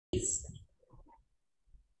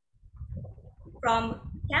From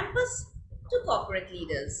campus to corporate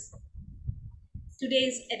leaders.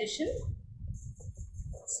 Today's edition,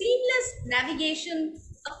 seamless navigation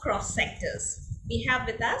across sectors. We have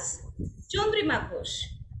with us Chandrima Ghosh,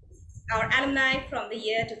 our alumni from the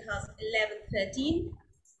year 2011-13,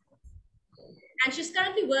 and she's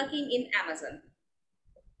currently working in Amazon.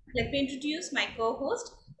 Let me introduce my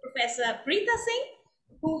co-host, Professor Preeta Singh,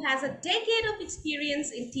 who has a decade of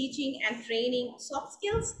experience in teaching and training soft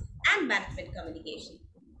skills and management communication.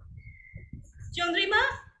 Chandrima,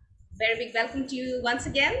 very big welcome to you once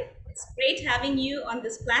again. It's great having you on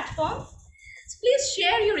this platform. So please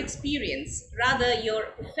share your experience, rather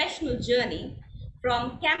your professional journey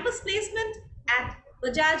from campus placement at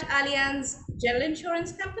Bajaj Allianz General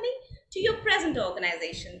Insurance Company to your present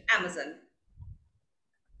organization, Amazon.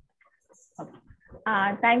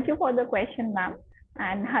 Thank you for the question, ma'am.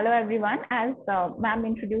 And hello, everyone. As ma'am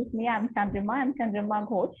introduced me, I'm Chandrima. I'm Chandrima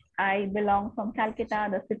Ghosh. I belong from Calcutta,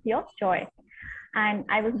 the city of joy. And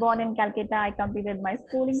I was born in Calcutta. I completed my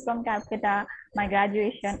schooling from Calcutta, my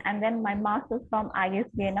graduation, and then my master's from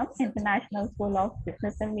ISB&M, International School of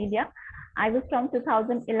Business and Media. I was from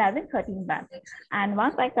 2011-13 batch. And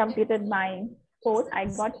once I completed my course, I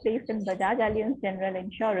got placed in Bajaj Allianz General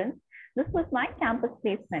Insurance. This was my campus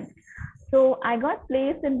placement. So I got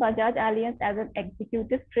placed in Bajaj Allianz as an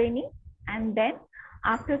executive trainee, and then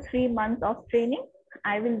after 3 months of training,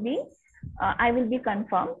 I will be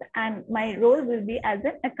confirmed, and my role will be as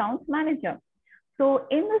an accounts manager. So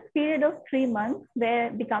in this period of 3 months,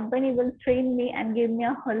 where the company will train me and give me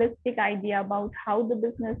a holistic idea about how the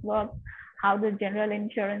business works, how the general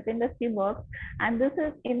insurance industry works, and this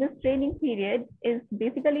is in this training period is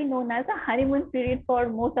basically known as a honeymoon period for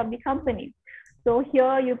most of the companies. So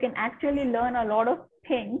here you can actually learn a lot of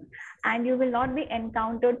things, and you will not be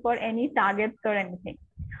encountered for any targets or anything.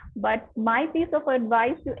 But my piece of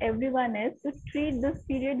advice to everyone is to treat this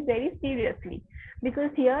period very seriously, because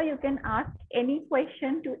here you can ask any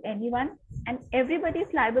question to anyone and everybody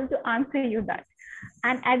is liable to answer you that.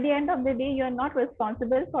 And at the end of the day, you are not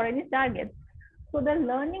responsible for any targets. So the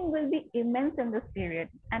learning will be immense in this period.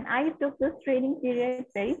 And I took this training period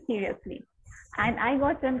very seriously. And I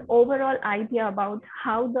got an overall idea about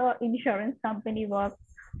how the insurance company works,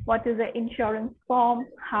 what is the insurance form,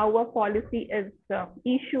 how a policy is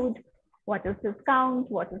issued, what is discount,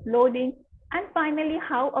 what is loading, and finally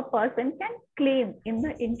how a person can claim in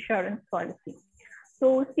the insurance policy.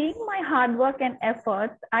 So seeing my hard work and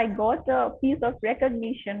efforts, I got a piece of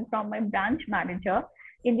recognition from my branch manager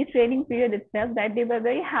in the training period itself, that they were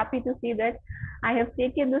very happy to see that I have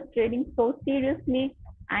taken this training so seriously,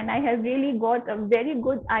 and I have really got a very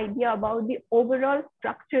good idea about the overall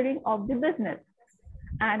structuring of the business.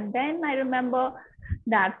 And then I remember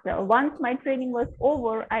that once my training was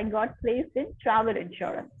over, I got placed in travel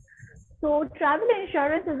insurance. So travel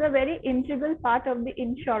insurance is a very integral part of the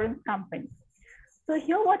insurance company. So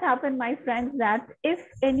here what happened, my friends, that if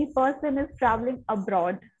any person is traveling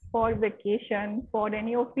abroad for vacation, for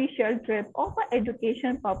any official trip, or for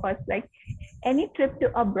education purpose, like any trip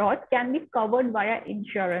to abroad can be covered via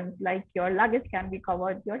insurance, like your luggage can be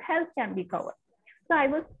covered, your health can be covered. So I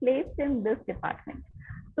was placed in this department.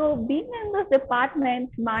 So being in this department,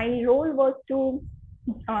 my role was to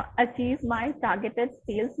achieve my targeted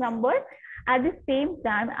sales number. At the same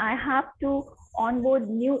time, I have to onboard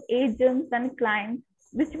new agents and clients,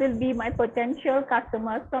 which will be my potential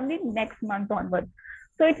customers from the next month onwards.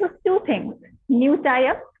 So it was two things: new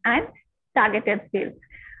tie-up and targeted sales.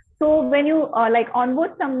 So when you like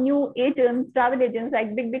onboard some new agents, travel agents,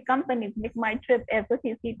 like big companies, like My Trip,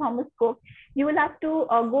 FOCC, Thomas Cook, you will have to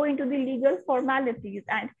go into the legal formalities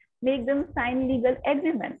and make them sign legal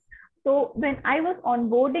agreements. So when I was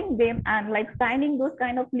onboarding them and like signing those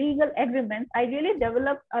kind of legal agreements, I really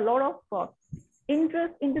developed a lot of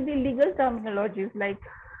interest into the legal terminologies, like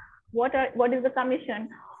what is the commission,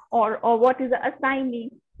 or what is the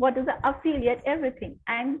assignee, what is the affiliate, everything.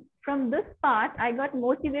 And from this part, I got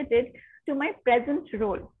motivated to my present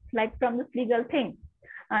role, like from this legal thing,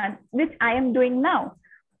 which I am doing now.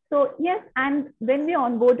 So yes, and when we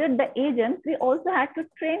onboarded the agents, we also had to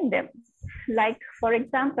train them. Like, for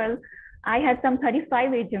example, I had some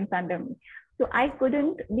 35 agents under me. So I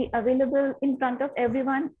couldn't be available in front of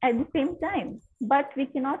everyone at the same time, but we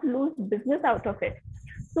cannot lose business out of it.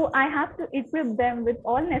 So I have to equip them with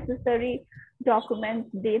all necessary documents,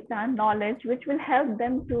 data, knowledge, which will help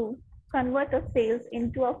them to convert a sales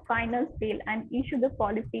into a final sale and issue the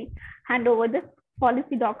policy, hand over the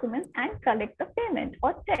policy documents, and collect the payment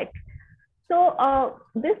or check. So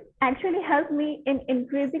this actually helped me in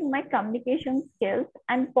increasing my communication skills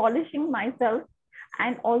and polishing myself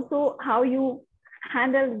and also how you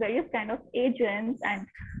handle various kind of agents and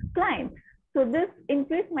clients. So this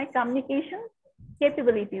increased my communication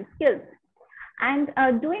capabilities, skills. And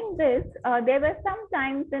doing this, there were some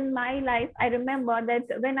times in my life, I remember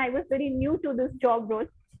that when I was very new to this job role,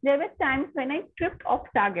 there were times when I tripped off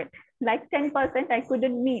target, like 10% I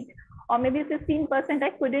couldn't meet, or maybe 15% I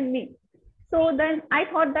couldn't meet. So then I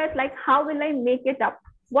thought that, like, how will I make it up?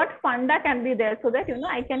 What funda can be there so that,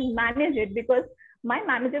 I can manage it? Because my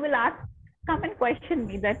manager will come and question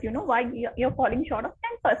me that, why you're falling short of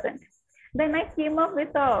 10%. Then I came up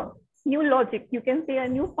with a new logic, you can say a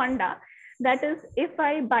new funda. That is, if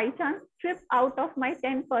I by chance trip out of my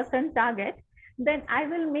 10% target, then I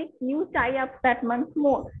will make new tie-ups that month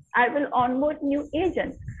more. I will onboard new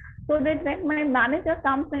agents. So that when my manager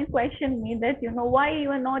comes and question me that, why you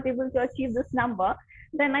are not able to achieve this number,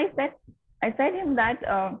 then I said him that,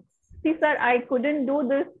 see, sir, I couldn't do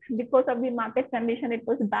this because of the market condition. It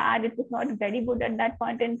was bad. It was not very good at that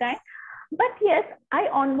point in time. But yes, I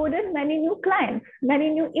onboarded many new clients, many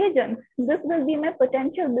new agents. This will be my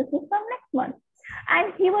potential business from next month.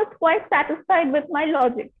 And he was quite satisfied with my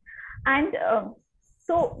logic. And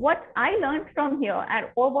so what I learned from here,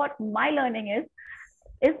 or what my learning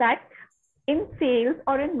is that in sales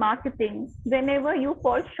or in marketing, whenever you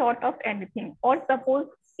fall short of anything, or suppose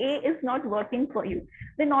A is not working for you,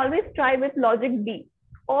 then always try with logic B,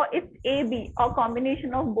 or it's A, B, or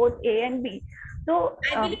combination of both A and B. So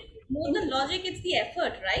I believe more than logic, it's the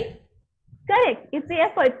effort, right? correct, it's the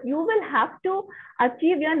effort. You will have to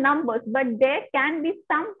achieve your numbers, but there can be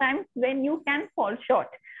some times when you can fall short,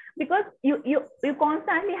 because you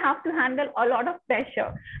constantly have to handle a lot of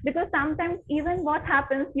pressure. Because sometimes even what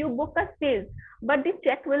happens, you book a sales, but the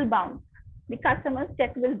check will bounce, the customer's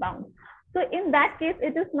check will bounce. So in that case,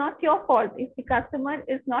 it is not your fault if the customer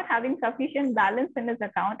is not having sufficient balance in his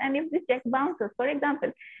account, and if the check bounces, for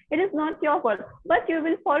example, it is not your fault, but you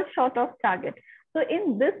will fall short of target. So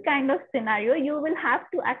in this kind of scenario, you will have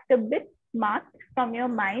to act a bit smart from your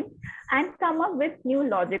mind and come up with new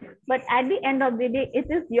logic. But at the end of the day, it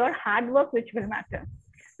is your hard work which will matter.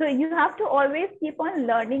 So you have to always keep on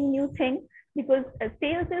learning new things, because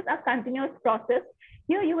sales is a continuous process.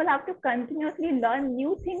 Here you will have to continuously learn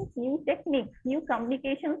new things, new techniques, new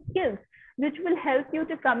communication skills, which will help you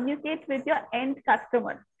to communicate with your end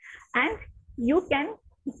customer. And you can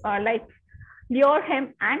lure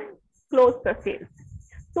him and close the sales.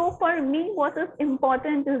 So for me, what is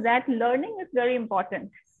important is that learning is very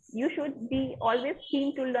important. You should be always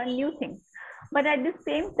keen to learn new things. But at the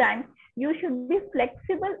same time, you should be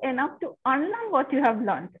flexible enough to unlearn what you have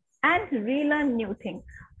learned and relearn new things.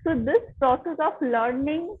 So this process of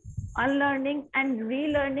learning, unlearning, and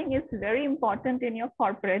relearning is very important in your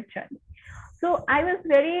corporate journey. So I was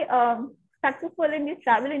very successful in the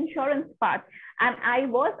travel insurance part, and I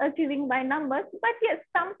was achieving my numbers. But yes,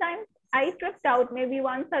 sometimes I tripped out maybe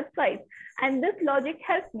once or twice, and this logic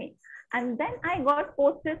helped me. And then I got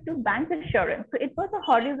posted to bank assurance. So it was a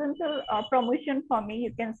horizontal promotion for me,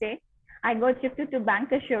 you can say. I got shifted to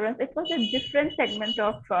bank assurance. It was a different segment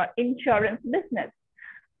of insurance business.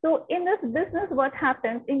 So in this business, what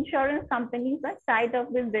happens, insurance companies are tied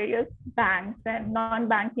up with various banks and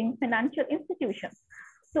non-banking financial institutions.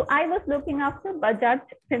 So I was looking after Bajaj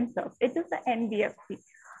Finserv. It is the NBFC,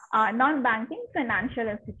 non-banking financial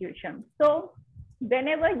institution. So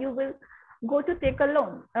whenever you will go to take a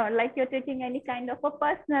loan, like you're taking any kind of a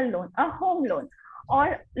personal loan, a home loan,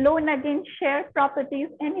 or loan against share properties,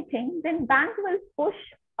 anything, then bank will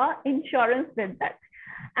push insurance with that.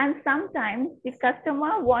 And sometimes the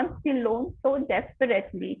customer wants the loan so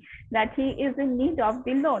desperately that he is in need of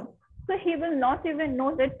the loan. So he will not even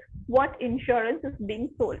know that what insurance is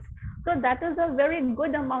being sold. So that is a very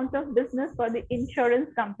good amount of business for the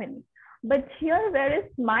insurance company. But here, where is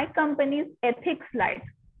my company's ethics lies?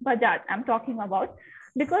 Bajaj, I'm talking about,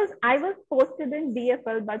 because I was posted in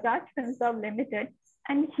BFL, Bajaj Finserv Limited,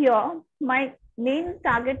 and here my main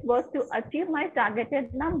target was to achieve my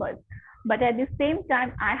targeted numbers. But at the same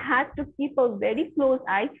time, I had to keep a very close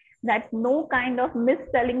eye that no kind of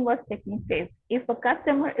mis-selling was taking place. If a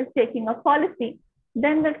customer is taking a policy,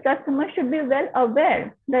 then that customer should be well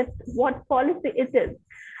aware that what policy it is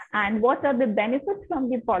and what are the benefits from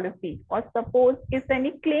the policy. Or suppose if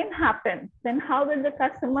any claim happens, then how will the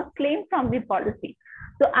customer claim from the policy?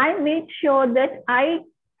 So I made sure that I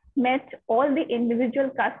met all the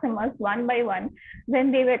individual customers one by one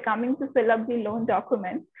when they were coming to fill up the loan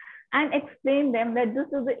documents, and explain them that this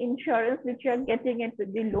is the insurance which you are getting it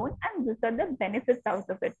with the loan, and these are the benefits out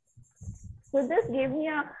of it. So this gave me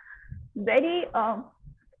a very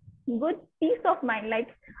good peace of mind. Like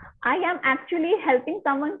I am actually helping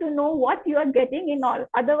someone to know what you are getting in all.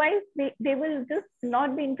 Otherwise, they will just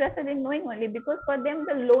not be interested in knowing only because for them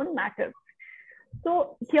the loan matters.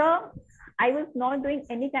 So here I was not doing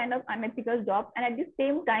any kind of unethical job, and at the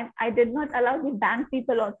same time, I did not allow the bank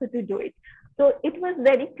people also to do it. So it was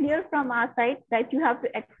very clear from our side that you have to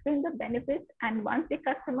explain the benefits, and once the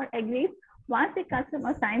customer agrees, once the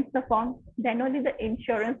customer signs the form, then only the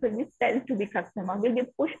insurance will be sold to the customer, will be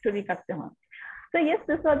pushed to the customer. So yes,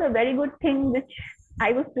 this was a very good thing which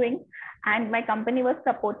I was doing, and my company was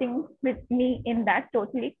supporting with me in that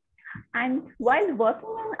totally. And while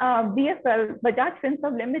working in BFL, Bajaj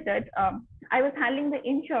Finserv Limited, I was handling the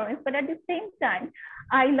insurance, but at the same time,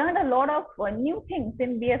 I learned a lot of new things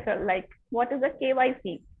in BFL, like what is a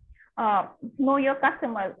KYC, know your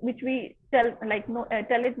customer, which we tell like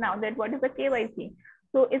tell it now that what is a KYC.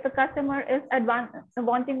 So if a customer is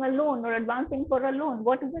wanting a loan or advancing for a loan,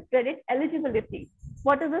 what is the credit eligibility?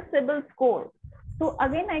 What is the CIBIL score? So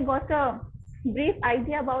again, I got a brief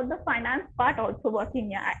idea about the finance part also working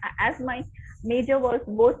here. As my major was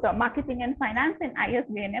both marketing and finance in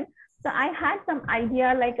ISB&M. So I had some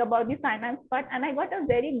idea like about the finance part, and I got a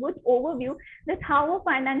very good overview that how a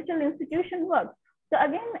financial institution works. So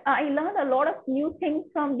again, I learned a lot of new things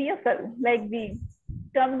from BFL, like the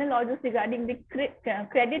terminologies regarding the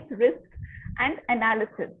credit risk and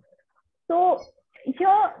analysis. So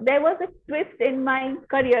here there was a twist in my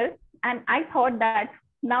career, and I thought that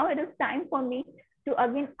now it is time for me to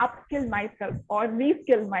again upskill myself or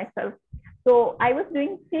reskill myself. So I was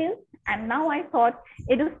doing sales, and now I thought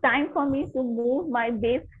it is time for me to move my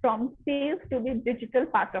base from sales to the digital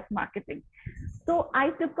part of marketing. So I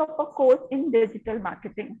took up a course in digital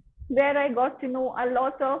marketing where I got to know a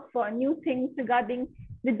lot of new things regarding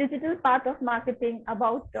the digital part of marketing,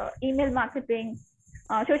 about email marketing,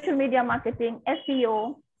 social media marketing,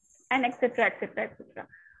 SEO, and etc. etc. etc.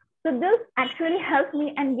 So this actually helped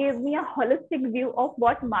me and gave me a holistic view of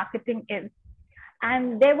what marketing is.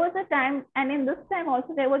 And there was a time, and in this time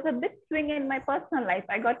also, there was a big swing in my personal life.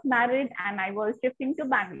 I got married and I was shifting to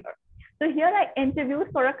Bangalore. So here I interviewed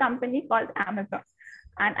for a company called Amazon,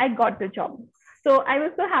 and I got the job. So I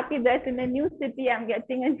was so happy that in a new city, I'm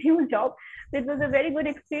getting a new job. It was a very good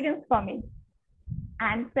experience for me.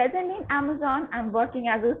 And presently in Amazon, I'm working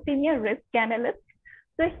as a senior risk analyst.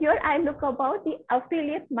 So here I look about the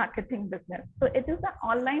affiliate marketing business. So it is an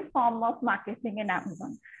online form of marketing in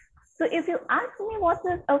Amazon. So if you ask me what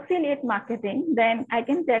is affiliate marketing, then I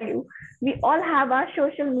can tell you, we all have our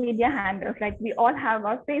social media handles, like we all have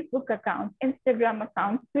our Facebook accounts, Instagram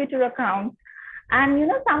accounts, Twitter accounts.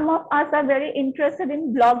 And some of us are very interested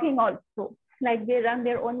in blogging also. Like they run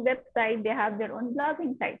their own website, they have their own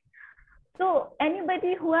blogging site. So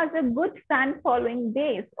anybody who has a good fan following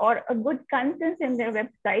base or a good content in their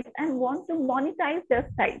website and want to monetize their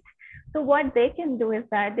site, so what they can do is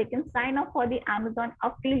that they can sign up for the Amazon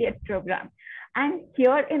affiliate program. And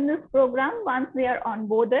here in this program, once they are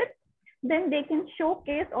onboarded, then they can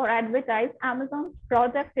showcase or advertise Amazon's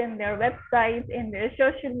product in their website, in their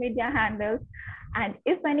social media handles. And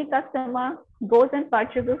if any customer goes and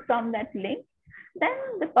purchases from that link, then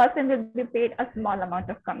the person will be paid a small amount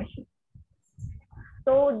of commission.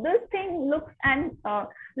 So this thing looks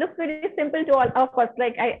very simple to all of us.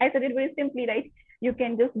 Like I said it very simply, right? You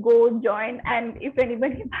can just go join, and if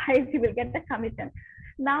anybody buys, you will get the commission.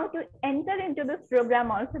 Now to enter into this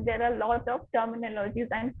program also, there are a lot of terminologies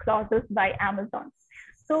and clauses by Amazon.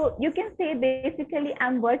 So you can say basically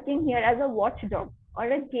I'm working here as a watchdog or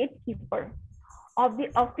a gatekeeper of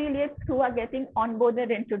the affiliates who are getting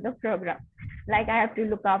onboarded into the program. Like I have to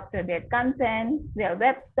look after their content, their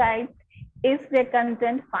websites. Is their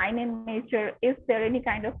content fine in nature? Is there any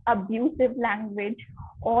kind of abusive language,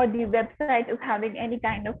 or the website is having any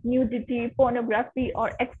kind of nudity, pornography, or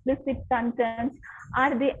explicit content?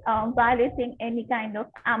 Are they violating any kind of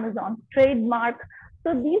Amazon trademark?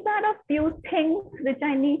 So these are a few things which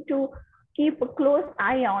I need to keep a close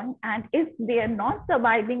eye on. And if they are not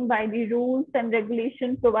abiding by the rules and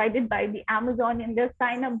regulations provided by the Amazon in their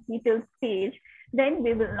sign up details page, then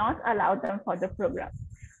we will not allow them for the program.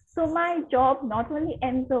 So my job not only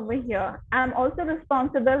ends over here, I'm also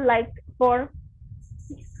responsible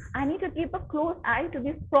I need to keep a close eye to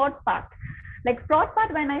this fraud part. Like fraud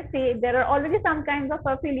part, when I say there are already some kinds of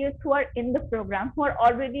affiliates who are in the program, who are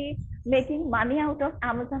already making money out of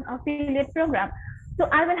Amazon affiliate program. So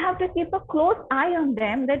I will have to keep a close eye on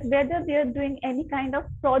them, that whether they are doing any kind of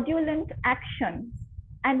fraudulent action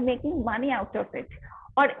and making money out of it,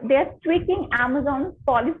 or they're tweaking Amazon's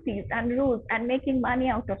policies and rules and making money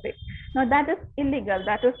out of it. Now that is illegal,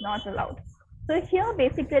 that is not allowed. So here,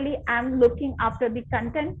 basically, I'm looking after the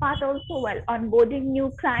content part also while onboarding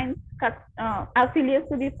new clients, affiliates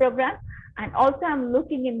to the program. And also I'm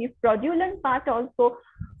looking in the fraudulent part also.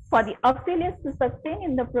 For the affiliates to sustain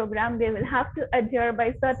in the program, they will have to adhere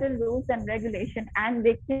by certain rules and regulation, and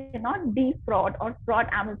they cannot defraud or fraud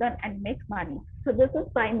Amazon and make money. So this is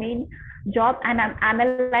my main job, and I'm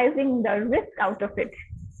analyzing the risk out of it.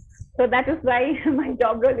 So that is why my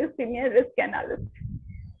job role is senior risk analyst.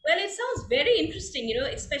 Well, it sounds very interesting,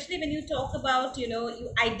 especially when you talk about,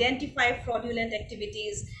 you identify fraudulent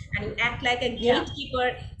activities and you act like a Yeah,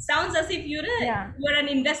 gatekeeper. Sounds as if yeah, you're an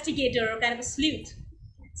investigator or kind of a sleuth.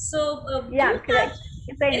 So, do yeah, you have correct.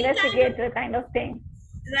 It's an any kind of, investigator kind of thing.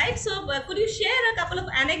 right? So, could you share a couple of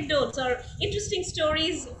anecdotes or interesting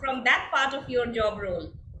stories from that part of your job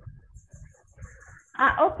role?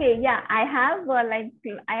 Okay, yeah, I have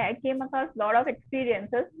I came across a lot of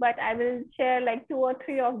experiences, but I will share like two or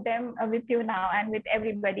three of them with you now and with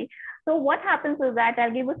everybody. So what happens is that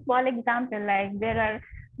I'll give a small example. Like there are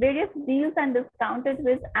various deals and discounted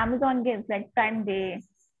with Amazon gives like Prime Day,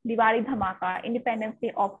 Diwali Dhamaka, Independence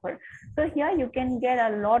Day offer. So here you can get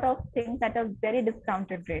a lot of things at a very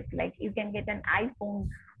discounted rate. Like you can get an iPhone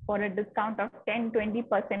for a discount of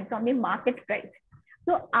 10-20% from the market price.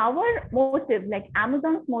 So our motive, like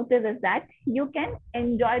Amazon's motive is that you can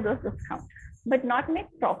enjoy those discounts, but not make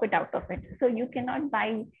profit out of it. So you cannot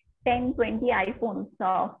buy 10, 20 iPhones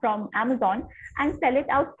from Amazon and sell it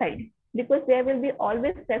outside, because there will be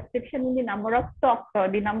always restriction in the number of stocks or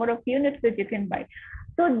the number of units that you can buy.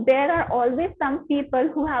 So there are always some people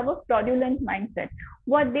who have a fraudulent mindset.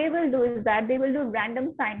 What they will do is that they will do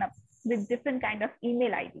random sign-ups with different kind of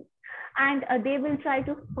email IDs, and they will try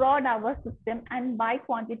to fraud our system and buy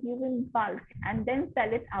quantities in bulk and then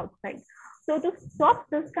sell it outside. So to stop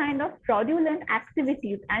this kind of fraudulent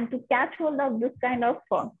activities and to catch hold of this kind of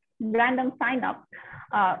random sign up,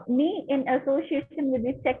 me in association with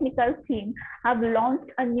the technical team have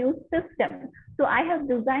launched a new system. So I have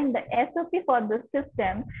designed the SOP for the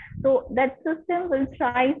system. So that system will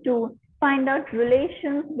try to find out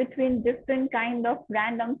relations between different kind of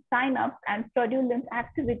random sign-ups and fraudulent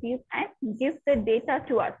activities and give the data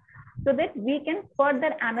to us, so that we can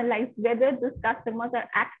further analyze whether these customers are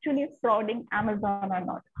actually frauding Amazon or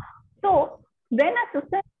not. So when a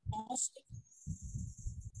system...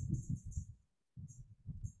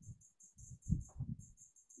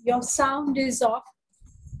 Your sound is off.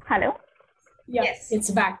 Hello? Yeah, Yes.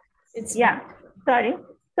 it's back. It's Yeah, back. sorry.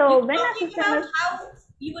 So when a system is...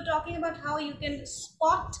 You were talking about how you can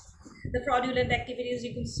spot the fraudulent activities.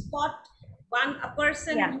 You can spot a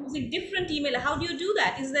person using different email. How do you do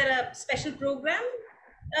that? Is there a special program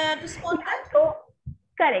to spot that? So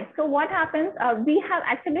correct. So what happens? We have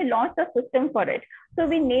actually launched a system for it. So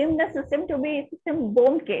we named the system to be system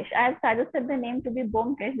Bomkesh. I have suggested the name to be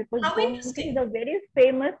Bomkesh because Bomkesh is a very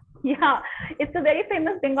famous, it's a very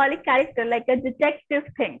famous Bengali character, like a detective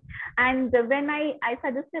thing. And when I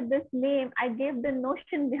suggested this name, I gave the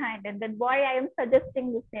notion behind it, that why I am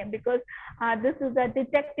suggesting this name, because this is a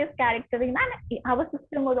detective character. And our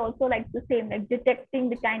system was also like the same, like detecting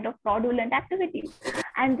the kind of fraudulent activities.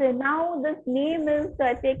 And now this name is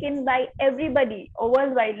taken by everybody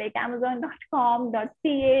worldwide, like Amazon.com,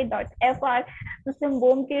 .ca.fr. System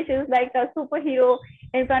Bomkesh is like a superhero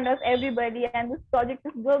in front of everybody, and this project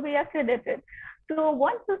is globally accredited. So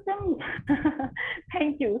what system,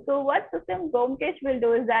 thank you. So what system Bomkesh will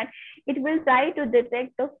do is that it will try to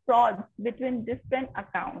detect the frauds between different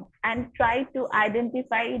accounts and try to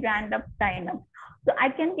identify random sign-ups. So I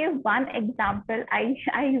can give one example. I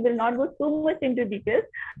will not go too much into details,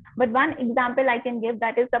 but one example I can give,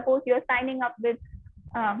 that is, suppose you're signing up with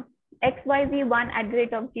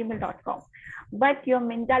xyz1@gmail.com, but your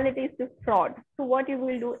mentality is to fraud. So what you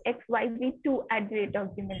will do,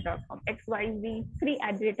 xyz2@gmail.com,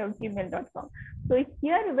 xyz3@gmail.com. So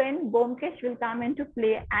here when Bomkesh will come into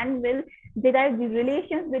play and will derive the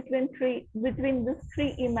relations between these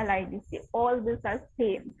three email IDs. All these are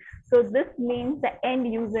same. So this means the end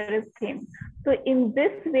user is same. So in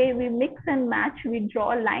this way, we mix and match, we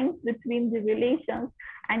draw lines between the relations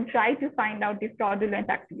and try to find out the fraudulent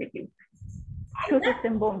activities through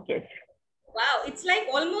system Bomkesh. Wow, it's like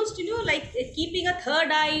almost, like keeping a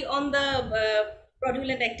third eye on the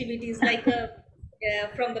fraudulent activities, like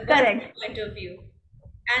from the government point of view.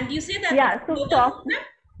 And you say that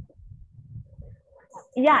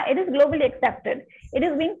yeah, it is globally accepted. It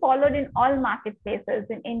is being followed in all marketplaces,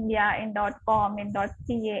 in India, in .com, in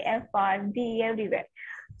 .ca, FR, D, everywhere.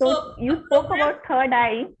 So you spoke about third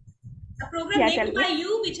eye. A program named by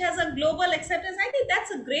you which has a global acceptance. I think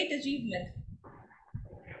that's a great achievement.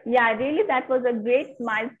 Yeah, really, that was a great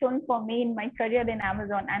milestone for me in my career in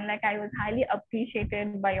Amazon. And like I was highly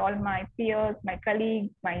appreciated by all my peers, my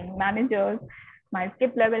colleagues, my managers, my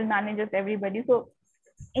skip level managers, everybody. So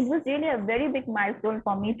it was really a very big milestone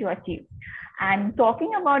for me to achieve. And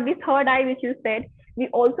talking about the third eye, which you said, we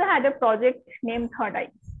also had a project named Third Eye.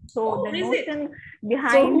 So Oh, the is it? notion So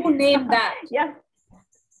behind, who named that? yeah,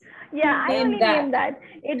 yeah, Who I named only that? named that.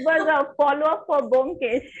 It was a follow-up for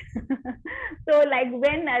Bomkesh. So like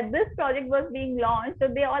when this project was being launched, so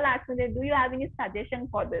they all asked me, do you have any suggestion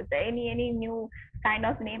for this? Any new kind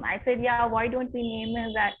of name? I said, yeah, why don't we name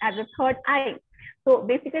it as a third eye? So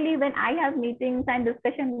basically, when I have meetings and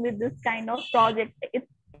discussion with this kind of project,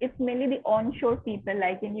 it's mainly the onshore people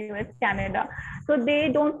like in US, Canada. So they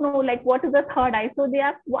don't know like what is the third eye. So they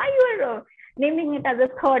ask why you are naming it as a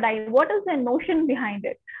third eye. What is the notion behind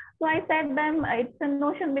it? So I said them it's a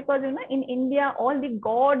notion because in India all the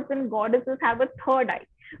gods and goddesses have a third eye.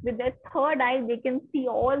 With that third eye, they can see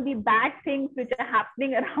all the bad things which are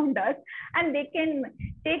happening around us, and they can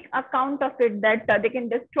take account of it that they can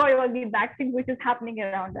destroy all the bad things which is happening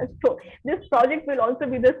around us. So this project will also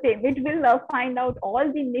be the same. It will find out all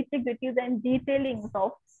the nitty-gritties and detailings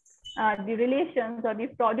of the relations or the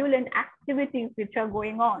fraudulent activities which are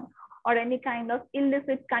going on, or any kind of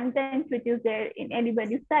illicit content which is there in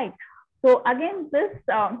anybody's site. So again, this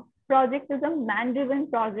project is a man-driven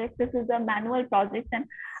project. This is a manual project, and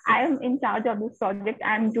I am in charge of this project.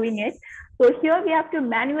 I'm doing it. So here we have to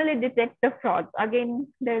manually detect the frauds. Again,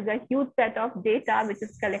 there's a huge set of data which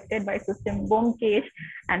is collected by system Bomkesh,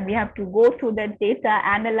 and we have to go through the data,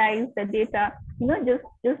 analyze the data,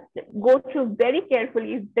 just go through very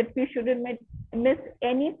carefully that we shouldn't miss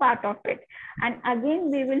any part of it. And again,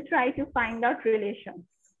 we will try to find out relations,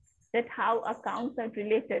 that how accounts are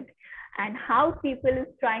related and how people is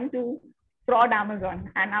trying to fraud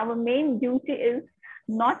Amazon. And our main duty is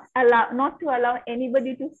not to allow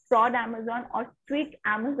anybody to fraud Amazon or tweak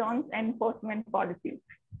Amazon's enforcement policies.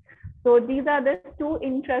 So these are the two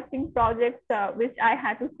interesting projects which I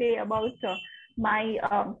had to say about my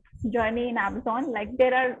journey in Amazon. Like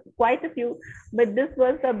there are quite a few, but this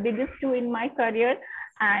was the biggest two in my career,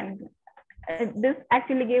 and this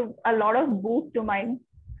actually gave a lot of boost to my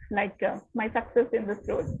my success in this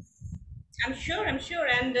role. I'm sure.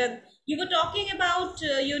 And you were talking about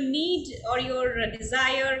your need or your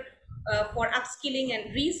desire for upskilling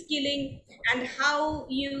and reskilling, and how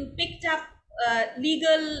you picked up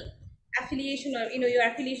legal affiliation, or your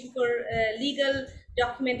affiliation for legal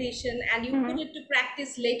documentation, and you put it to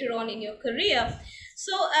practice later on in your career.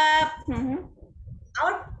 So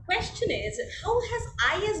our question is, how has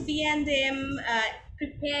ISB&M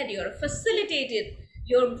prepared you or facilitated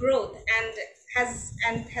your growth, and has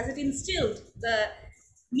it instilled the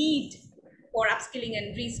need for upskilling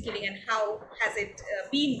and reskilling, and how has it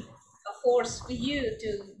been a force for you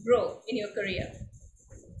to grow in your career?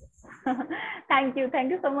 Thank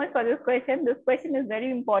you so much for this question. This question is very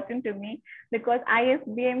important to me because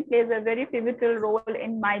ISBM plays a very pivotal role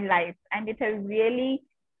in my life, and it has really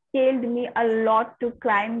scaled me a lot to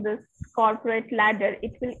climb this corporate ladder.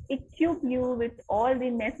 It will equip you with all the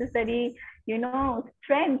necessary,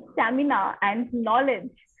 strength, stamina, and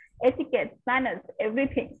knowledge, etiquette, manners,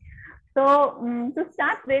 everything. So to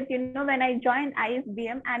start with, when I joined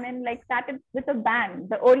ISBM and then like started with a bang,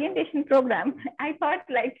 the orientation program, I thought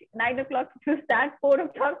like 9 o'clock to start, 4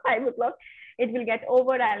 o'clock, 5 o'clock, it will get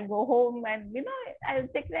over. I'll go home and I'll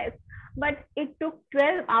take rest. But it took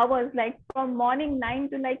 12 hours, like from morning 9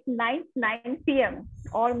 to like night 9 p.m.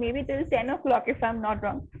 or maybe till 10 o'clock if I'm not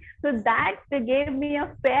wrong. So that gave me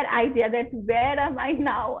a fair idea that where am I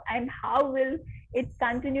now and how will it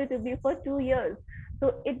continue to be for 2 years.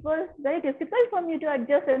 So it was very difficult for me to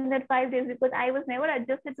adjust in that 5 days because I was never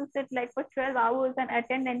adjusted to sit like for 12 hours and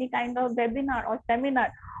attend any kind of webinar or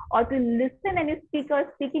seminar, or to listen any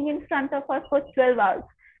speaker speaking in front of us for 12 hours.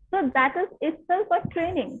 So that is itself a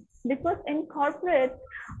training, because in corporate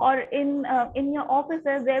or in your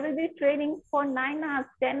offices, there will be training for 9 hours,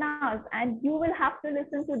 10 hours, and you will have to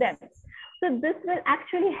listen to them. So this will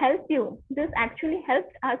actually help you. This actually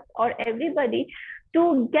helps us or everybody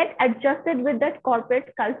to get adjusted with that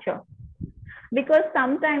corporate culture. Because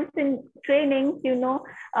sometimes in trainings, you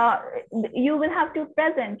will have to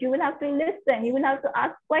present, you will have to listen, you will have to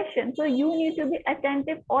ask questions. So you need to be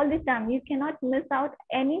attentive all the time. You cannot miss out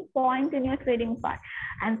any point in your training part.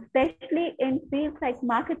 And especially in fields like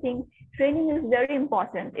marketing, training is very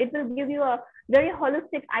important. It will give you a very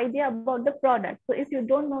holistic idea about the product. So if you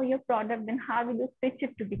don't know your product, then how will you pitch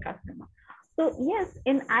it to the customer? So yes,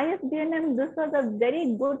 in ISB&M, this was a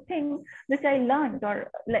very good thing which I learned,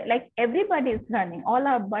 or like everybody is learning. All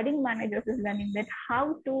our budding managers is learning that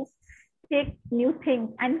how to take new things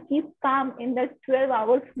and keep calm in the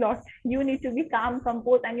 12-hour slot. You need to be calm,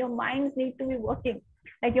 composed, and your minds need to be working.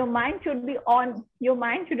 Like your mind should be on. Your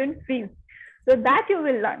mind shouldn't freeze. So that you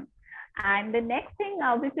will learn. And the next thing,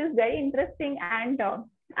 which is very interesting, and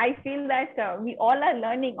I feel that we all are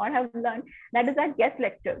learning or have learned, that is our guest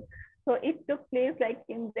lecture. So it took place like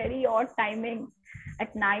in very odd timing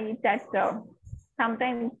at night. At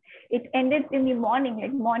sometimes it ended in the morning,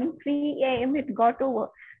 like morning 3 a.m. It got over.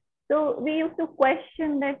 So we used to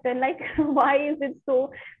question that, like, why is it so?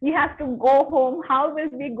 We have to go home. How will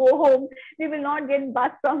we go home? We will not get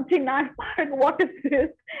bus from Chinar Park. What is this?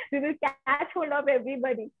 We will catch hold of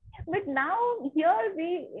everybody. But now here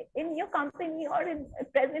we, in your company or in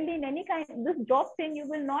presently in any kind of this job thing, you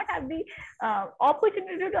will not have the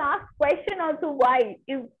opportunity to ask question also why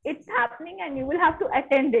is it happening, and you will have to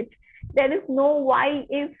attend it. There is no why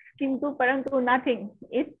if kintu parantu nothing.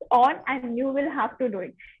 It's on and you will have to do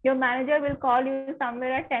it. Your manager will call you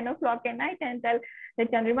somewhere at 10 o'clock at night and tell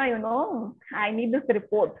that, Chandrima, I need this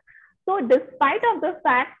report. So despite of the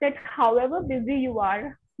fact that however busy you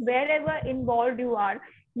are, wherever involved you are,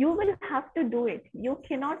 you will have to do it. You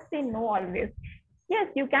cannot say no always. Yes,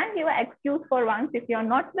 you can give an excuse for once if you're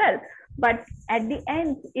not well. But at the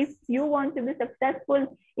end, if you want to be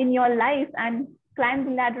successful in your life and climb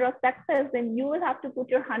the ladder of success, then you will have to put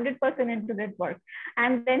your 100% into that work.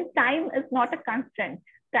 And then time is not a constraint.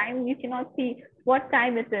 Time, you cannot see what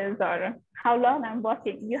time it is or how long I'm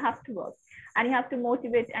working. You have to work and you have to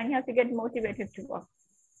motivate and you have to get motivated to work.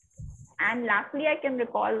 And lastly, I can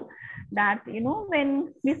recall that,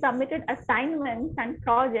 when we submitted assignments and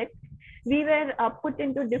projects, we were put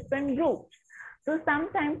into different groups. So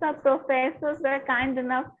sometimes our professors were kind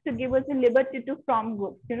enough to give us the liberty to form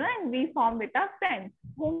groups, and we formed with our friends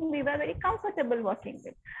whom we were very comfortable working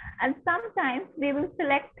with. And sometimes they will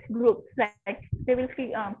select groups, like they will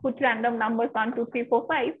put random numbers 1, 2, 3, 4,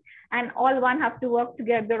 5, and all one have to work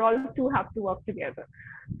together, all two have to work together.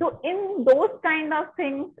 So in those kind of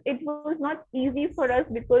things, it was not easy for us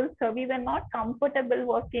because we were not comfortable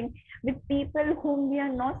working with people whom we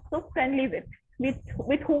are not so friendly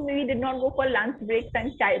with whom we did not go for lunch breaks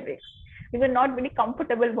and chai breaks. We were not very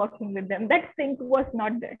comfortable working with them. That sync was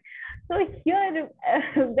not there. So here,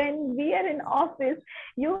 when we are in office,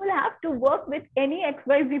 you will have to work with any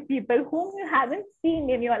XYZ people whom you haven't seen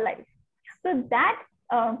in your life. So that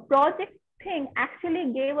project thing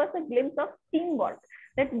actually gave us a glimpse of teamwork,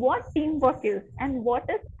 that what teamwork is and what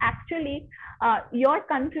is actually your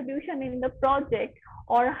contribution in the project,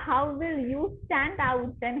 or how will you stand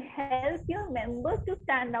out and help your members to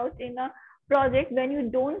stand out in a project when you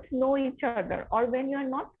don't know each other or when you're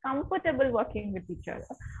not comfortable working with each other.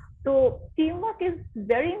 So teamwork is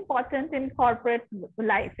very important in corporate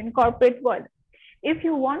life, in corporate world. If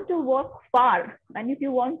you want to work far and if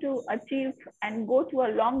you want to achieve and go to a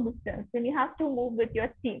long distance, then you have to move with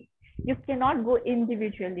your team. You cannot go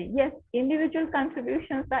individually. Yes, individual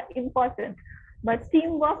contributions are important, but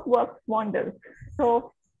teamwork works wonders.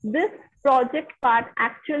 So this project part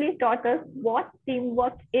actually taught us what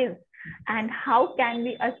teamwork is and how can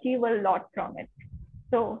we achieve a lot from it.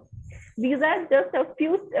 So these are just a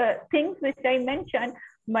few things which I mentioned,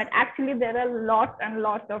 but actually there are lots and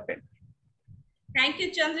lots of it. Thank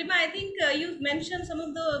you, Chandrima. I think you've mentioned some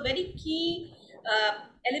of the very key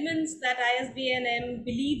elements that ISB&M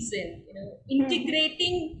believes in,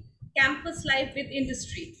 integrating campus life with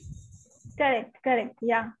industry. Correct,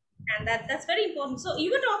 yeah. And that's very important. So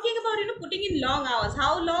you were talking about, putting in long hours.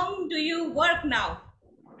 How long do you work now?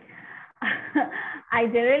 I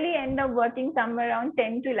generally end up working somewhere around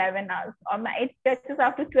 10 to 11 hours. It stretches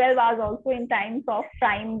up to 12 hours also in times of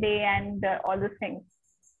Prime Day and all the things.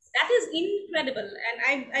 That is incredible.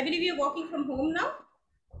 And I believe you're working from home now?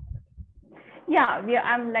 Yeah,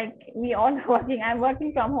 we all working. I'm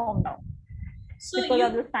working from home now. So because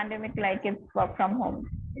of this pandemic, it's work from home.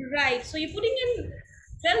 Right. So you're putting in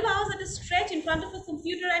 12 hours at a stretch in front of a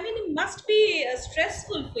computer. I mean, it must be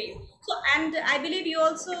stressful for you. So, and I believe you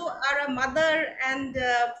also are a mother and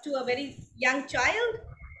to a very young child.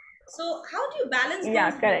 So how do you balance those?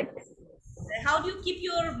 Yeah, correct. How do you keep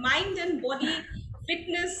your mind and body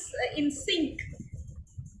fitness in sync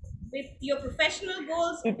with your professional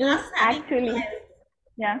goals? It is actually,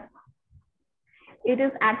 yeah. It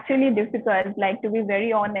is actually difficult. To be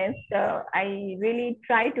very honest, I really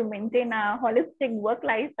try to maintain a holistic work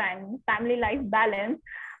life and family life balance.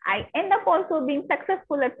 I end up also being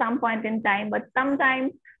successful at some point in time, but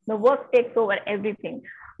sometimes the work takes over everything.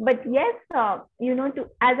 But yes,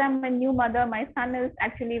 as I'm a new mother, my son is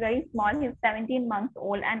actually very small. He's 17 months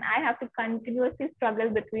old, and I have to continuously struggle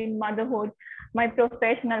between motherhood, my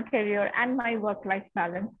professional career, and my work-life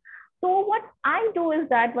balance. So what I do is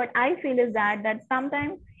that, what I feel is that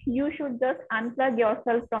sometimes you should just unplug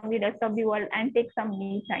yourself from the rest of the world and take some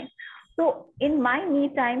me time. So in my me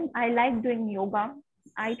time, I like doing yoga.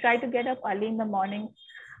 I try to get up early in the morning.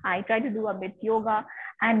 I try to do a bit yoga.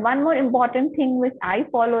 And one more important thing which I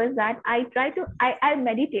follow is that I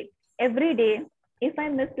meditate every day. If I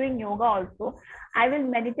miss doing yoga also, I will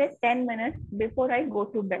meditate 10 minutes before I go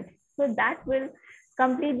to bed. So that will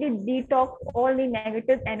completely detox all the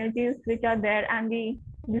negative energies which are there, and the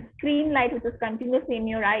screen light which is continuously in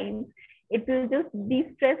your eyes. It will just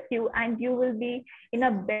de-stress you, and you will be in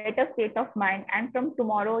a better state of mind. And from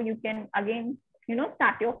tomorrow, you can again,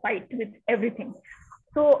 start your fight with everything.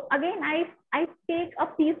 So again, I take a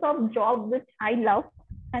piece of job which I love,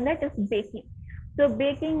 and that is baking. So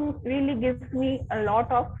baking really gives me a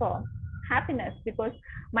lot of happiness, because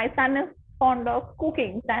my son is fond of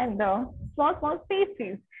cooking and small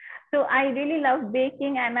pastries. So I really love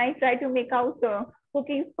baking, and I try to make out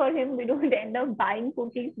cookies for him. We don't end up buying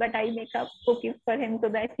cookies, but I make up cookies for him so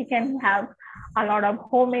that he can have a lot of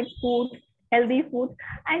homemade food, healthy food.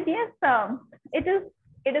 And yes,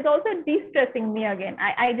 it is also de-stressing me again.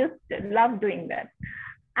 I just love doing that.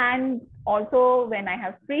 And also when I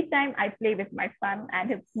have free time, I play with my son, and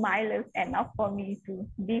his smile is enough for me to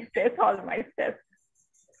de-stress all my stress.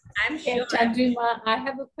 I'm Okay, sure. Chandrima, I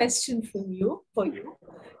have a question for you.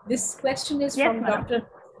 This question is Yes, from madam.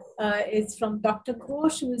 Dr.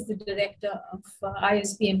 Ghosh, who is the director of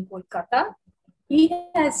ISB&M Kolkata. He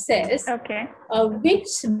has says, Okay.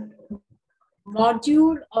 which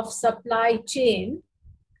module of supply chain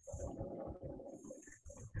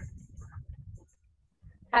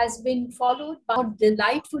has been followed by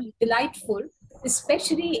delightful,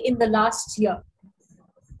 especially in the last year?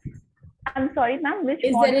 I'm sorry, ma'am. Which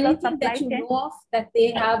Is there module of anything supply that you chain? know of that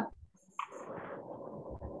they have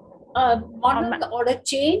a model or a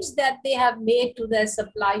change that they have made to their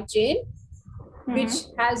supply chain, which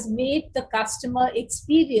has made the customer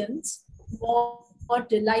experience more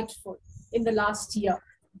delightful in the last year?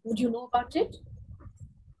 Would you know about it?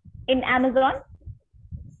 In Amazon?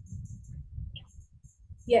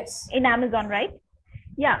 Yes. In Amazon, right?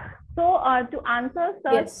 Yeah. So to answer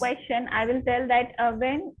sir's question, I will tell that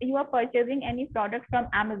when you are purchasing any product from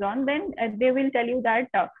Amazon, then they will tell you that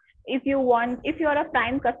if you are a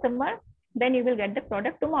Prime customer, then you will get the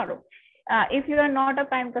product tomorrow. If you are not a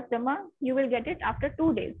Prime customer, you will get it after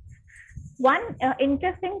 2 days. One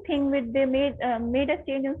interesting thing which they made a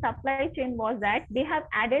change in supply chain was that they have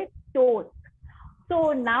added stores.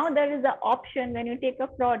 So now there is an option when you take a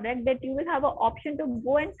product that you will have an option to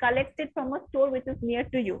go and collect it from a store which is near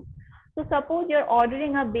to you. So suppose you're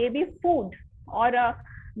ordering a baby food or a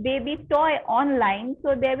baby toy online,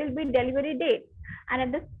 so there will be delivery date. And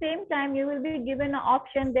at the same time, you will be given an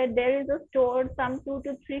option that there is a store some 2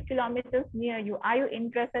 to 3 kilometers near you. Are you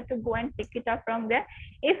interested to go and pick it up from there?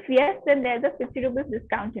 If yes, then there's a 50 rupees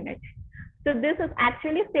discount in it. So this is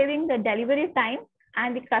actually saving the delivery time,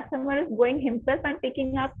 and the customer is going himself and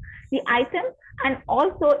picking up the item, and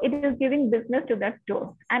also it is giving business to that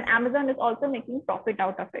store, and Amazon is also making profit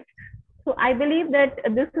out of it. So I believe that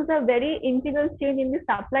this is a very integral change in the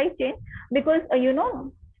supply chain, because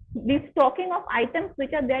the stocking of items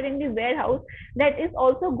which are there in the warehouse, that is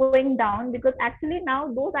also going down, because actually now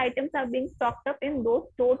those items are being stocked up in those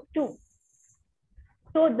stores too.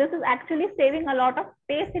 So this is actually saving a lot of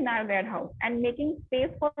space in our warehouse and making space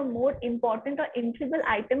for more important or integral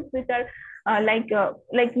items which are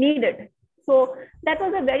like needed. So that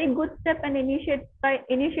was a very good step and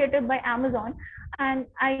initiative by Amazon, and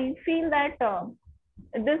I feel that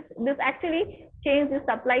this actually changed the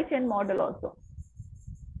supply chain model also,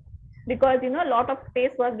 because a lot of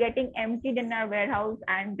space was getting emptied in our warehouse,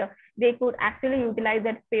 and they could actually utilize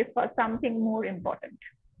that space for something more important.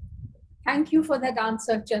 Thank you for that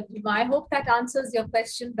answer, Chandrima. I hope that answers your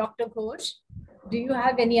question, Dr. Ghosh. Do you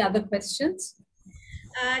have any other questions?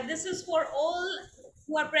 This is for all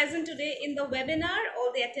who are present today in the webinar,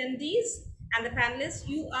 all the attendees and the panelists.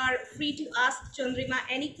 You are free to ask Chandrima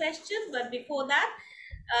any question, but before that,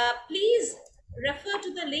 please refer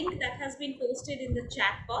to the link that has been posted in the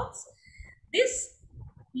chat box. This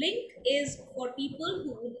link is for people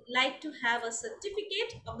who would like to have a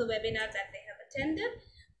certificate of the webinar that they have attended.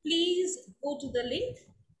 Please go to the link,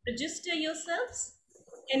 register yourselves,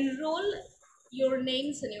 enroll your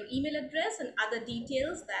names and your email address and other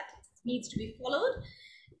details that needs to be followed.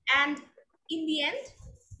 And in the end,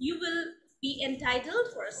 you will be entitled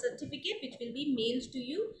for a certificate which will be mailed to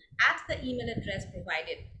you at the email address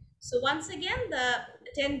provided. So once again, the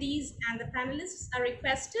attendees and the panelists are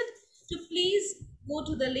requested to please go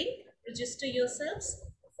to the link, register yourselves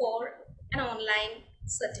for an online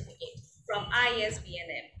certificate from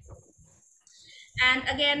ISB&M. And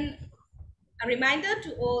again, a reminder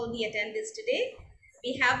to all the attendees today,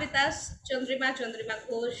 we have with us Chandrima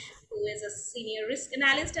Ghosh, who is a senior risk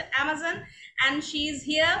analyst at Amazon, and she is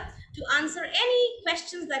here to answer any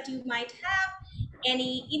questions that you might have,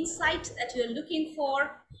 any insights that you're looking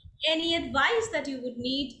for, any advice that you would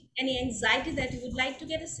need, any anxiety that you would like to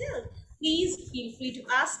get assailed. Please feel free to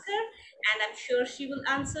ask her, and I'm sure she will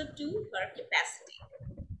answer to her capacity.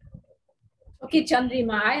 Okay,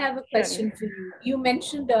 Chandrima, I have a question for you. You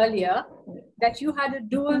mentioned earlier that you had a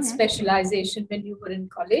dual specialization when you were in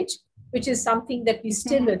college, which is something that we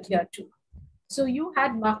still adhere to. So you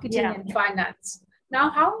had marketing and finance.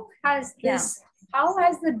 Now, how has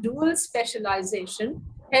the dual specialization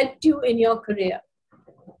helped you in your career?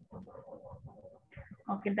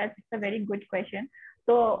 Okay, that's a very good question.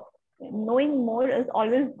 So knowing more is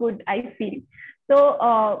always good, I feel.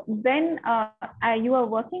 So when you are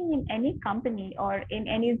working in any company or in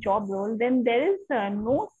any job role, then there is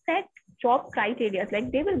no set job criteria.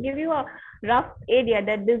 Like they will give you a rough area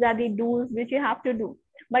that these are the do's which you have to do.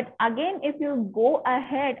 But again, if you go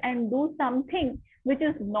ahead and do something which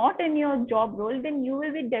is not in your job role, then you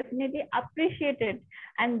will be definitely appreciated.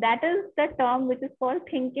 And that is the term which is called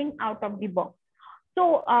thinking out of the box.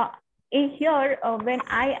 So here, when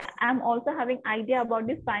I am also having idea about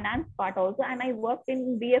this finance part also, and I worked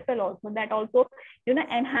in BFL also, that also,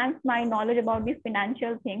 enhanced my knowledge about these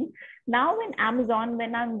financial things. Now in Amazon,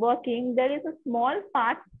 when I'm working, there is a small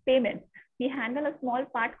part payments. We handle a small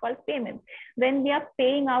part called payments when we are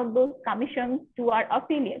paying out those commissions to our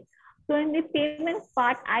affiliates. So in the payments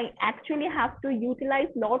part, I actually have to utilize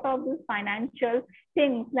a lot of these financial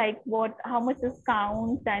things like how much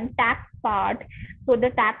discounts and tax part. So the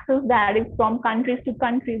taxes vary from countries to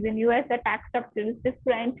countries. In US, the tax structure is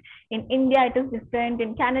different. In India, it is different.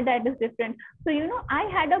 In Canada, it is different. So, I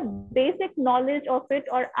had a basic knowledge of it,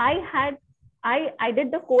 or I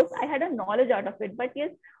did the course, I had a knowledge out of it. But yes,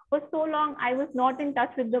 for so long, I was not in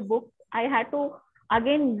touch with the books. I had to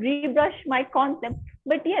again rebrush my concept.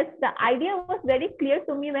 But yes, the idea was very clear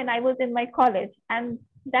to me when I was in my college, and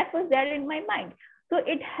that was there in my mind. So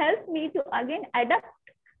it helped me to again adapt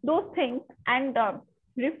those things and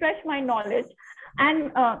refresh my knowledge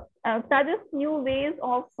and suggest new ways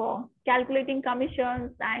of calculating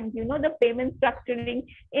commissions and the payment structuring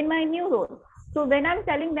in my new role. So when I'm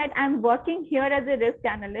telling that I'm working here as a risk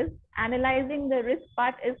analyst, analyzing the risk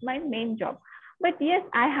part is my main job. But yes,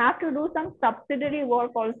 I have to do some subsidiary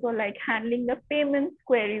work also, like handling the payment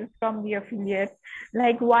queries from the affiliate,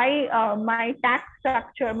 like why my tax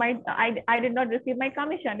structure, I did not receive my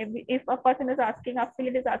commission. If a person is asking,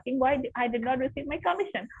 affiliate is asking why I did not receive my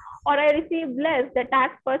commission, or I received less, the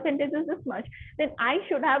tax percentage is this much, then I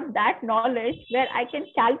should have that knowledge where I can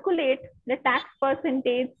calculate the tax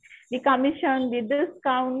percentage, the commission, the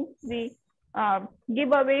discounts, the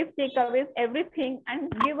giveaways, takeaways, everything,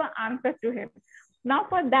 and give an answer to him. Now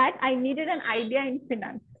for that, I needed an idea in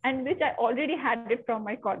finance, and which I already had it from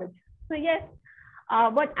my college. So yes,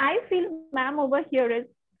 what I feel, ma'am, over here is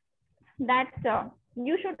that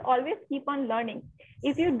you should always keep on learning.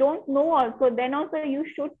 If you don't know also, then also you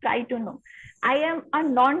should try to know. I am a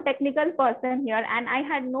non-technical person here, and I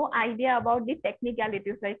had no idea about the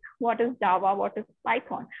technicalities, like what is Java, what is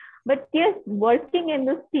Python. But yes, working in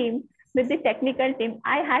this team, with the technical team,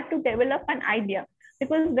 I had to develop an idea,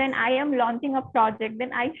 because when I am launching a project,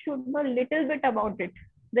 then I should know a little bit about it,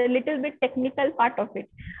 the little bit technical part of it.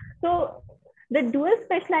 So the dual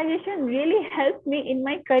specialization really helped me in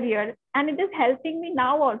my career, and it is helping me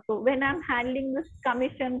now also when I'm handling this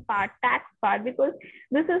commission part, tax part, because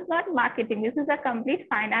this is not marketing, this is a complete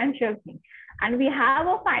financial thing. And we have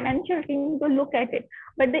a financial team to look at it,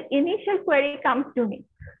 but the initial query comes to me.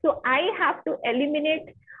 So I have to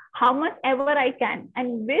eliminate how much ever I can,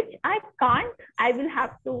 and which I can't, I will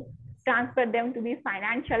have to transfer them to the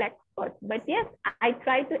financial experts. But yes, I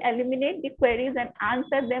try to eliminate the queries and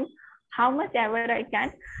answer them how much ever I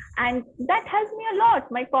can. And that helps me a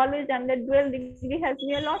lot. My college and the dual degree helps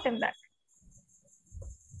me a lot in that.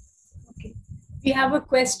 Okay. We have a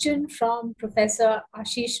question from Professor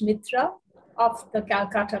Ashish Mitra of the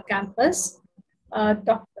Kolkata campus.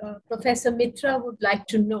 Professor Mitra would like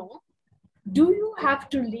to know, do you have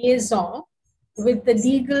to liaison with the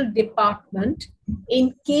legal department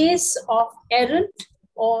in case of errant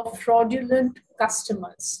or fraudulent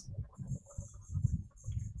customers?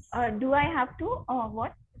 Do I have to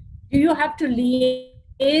what? Do you have to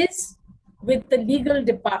liaise with the legal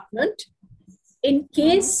department in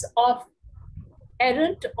case of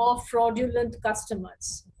errant or fraudulent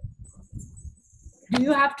customers? Do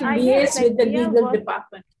you have to liaise with the legal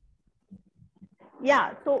department?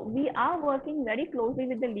 Yeah, so we are working very closely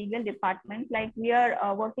with the legal department. Like we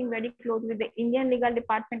are working very closely with the Indian legal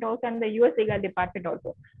department also and the US legal department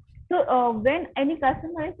also. So when any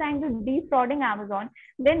customer is trying to defrauding Amazon,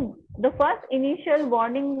 then the first initial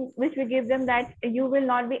warning which we give them that you will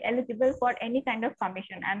not be eligible for any kind of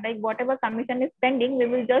commission, and like whatever commission is pending, we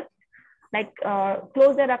will just like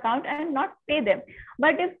close their account and not pay them.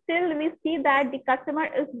 But if still we see that the customer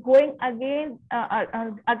is going against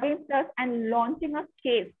us and launching a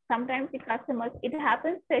case, sometimes the customers, it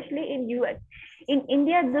happens especially in US. In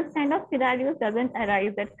India, this kind of scenario doesn't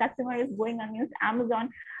arise that customer is going against Amazon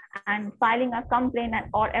and filing a complaint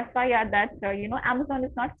or FIR that Amazon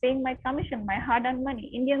is not paying my commission, my hard-earned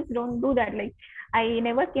money. Indians don't do that. Like I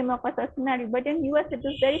never came across a scenario, but in US it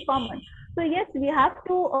is very common. So yes, we have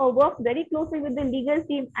to work very closely with the legal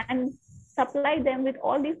team and supply them with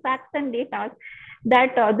all these facts and data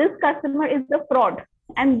that this customer is the fraud,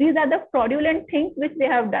 and these are the fraudulent things which they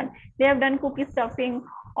have done. They have done cookie stuffing,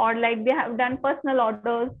 or like they have done personal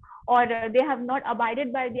orders, or they have not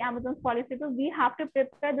abided by the Amazon's policy. So we have to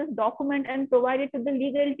prepare this document and provide it to the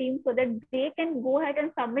legal team so that they can go ahead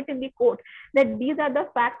and submit in the court that these are the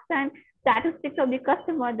facts and statistics of the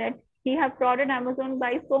customer, that he have frauded Amazon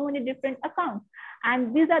by so many different accounts.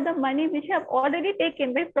 And these are the money which have already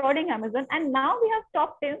taken by frauding Amazon. And now we have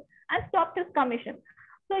stopped him and stopped his commission.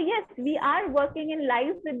 So yes, we are working in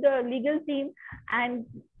live with the legal team and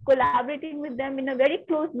collaborating with them in a very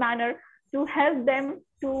close manner to help them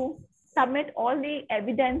to submit all the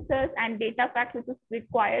evidences and data facts which is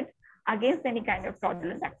required against any kind of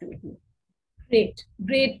fraudulent activity. Great,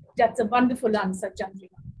 great. That's a wonderful answer,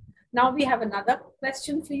 Chandrima. Now we have another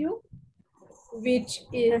question for you, which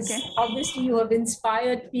is obviously you have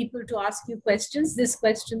inspired people to ask you questions. This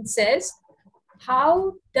question says,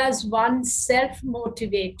 how does one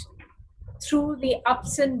self-motivate through the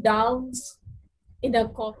ups and downs in a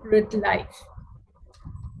corporate life?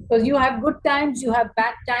 Because you have good times, you have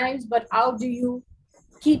bad times, but how do you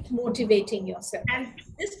keep motivating yourself? And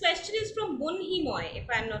this question is from Bunhi Moy, if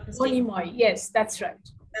I'm not mistaken. Bunhi Moy, yes, that's right.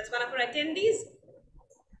 That's one of our attendees.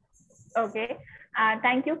 Okay.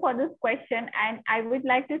 Thank you for this question. And I would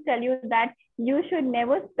like to tell you that you should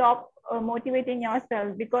never stop motivating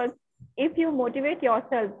yourself, because if you motivate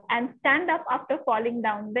yourself and stand up after falling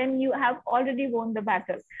down, then you have already won the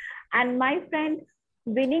battle. And my friend,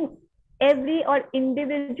 winning every or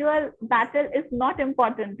individual battle is not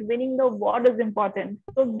important. Winning the war is important.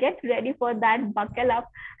 So get ready for that, buckle up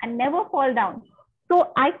and never fall down.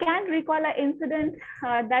 So I can recall an incident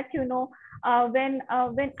that, when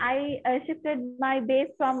I shifted my base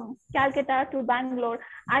from Calcutta to Bangalore,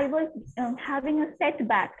 I was having a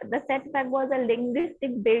setback. The setback was a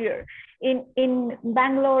linguistic barrier. In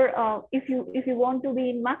Bangalore, if you want to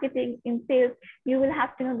be in marketing, in sales, you will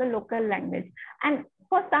have to know the local language. And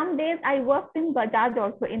for some days, I worked in Bajaj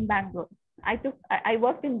also in Bangalore. I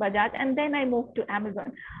worked in Bajaj and then I moved to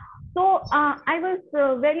Amazon. So I was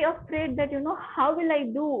very afraid that, how will I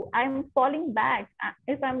do? I'm falling back.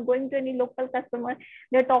 If I'm going to any local customer,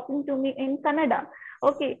 they're talking to me in Kannada.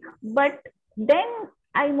 Okay. But then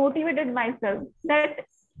I motivated myself that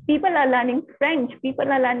people are learning French,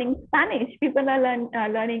 people are learning Spanish, people are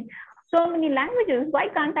learning so many languages. Why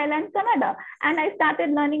can't I learn Kannada? And I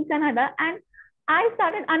started learning Kannada, and I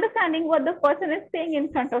started understanding what the person is saying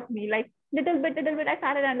in front of me. Like little bit, I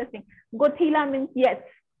started understanding. Gothila means yes.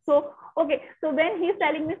 So, okay. So when he's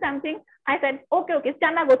telling me something, I said, okay,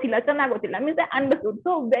 Channa Gothila means I understood.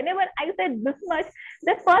 So whenever I said this much,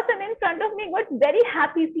 the person in front of me got very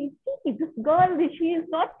happy. See, this girl, she is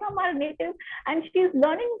not from our native and she's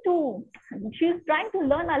trying to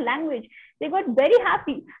learn our language. They got very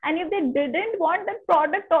happy. And if they didn't want that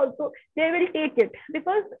product also, they will take it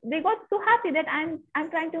because they got so happy that I'm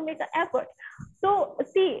trying to make an effort. So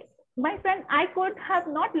see, my friend, I could have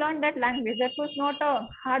not learned that language. That was not a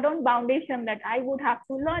hard-on foundation that I would have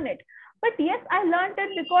to learn it. But yes, I learned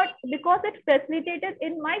it because it facilitated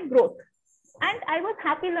in my growth. And I was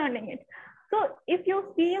happy learning it. So if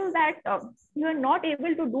you feel that you are not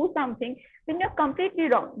able to do something, then you're completely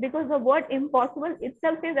wrong, because the word impossible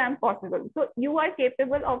itself is impossible. So you are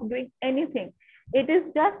capable of doing anything. It is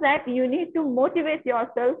just that you need to motivate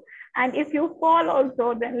yourself. And if you fall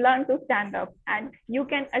also, then learn to stand up and you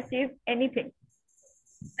can achieve anything.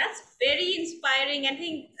 That's very inspiring. I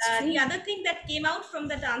think the other thing that came out from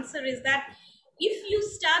that answer is that if you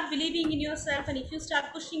start believing in yourself and if you start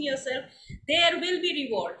pushing yourself, there will be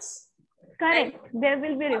rewards. Correct. Like There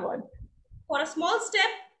will be rewards. for a small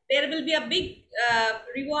step, there will be a big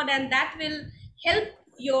reward, and that will help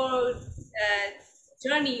your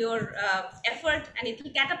journey, your effort, and it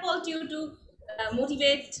will catapult you to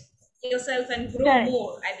motivate yourself and grow Correct.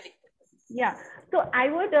 more, I believe. Yeah. So I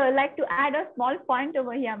would like to add a small point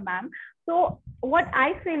over here, ma'am. So what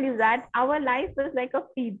I feel is that our life is like a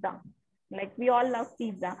pizza. Like we all love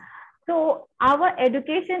pizza. So our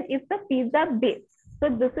education is the pizza base. So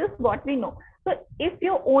this is what we know. So if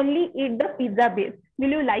you only eat the pizza base, will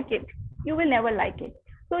you like it? You will never like it.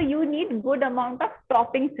 So you need good amount of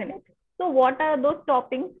toppings in it. So what are those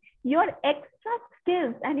toppings? Your extra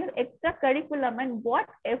skills and your extra curriculum and what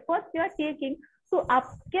efforts you are taking to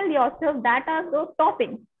upskill yourself, that are those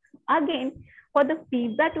toppings. Again, for the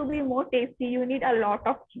pizza to be more tasty, you need a lot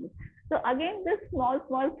of cheese. So again, this small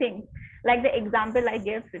things, like the example I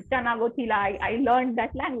gave, chana gotila, I learned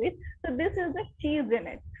that language. So this is the cheese in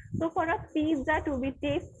it. So for a pizza to be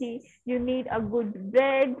tasty, you need a good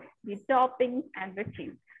bread, the toppings, and the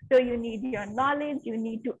cheese. So you need your knowledge, you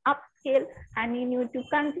need to upscale, and you need to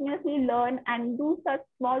continuously learn and do such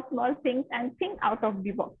small things and think out of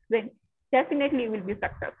the box. Then definitely will be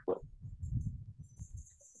successful.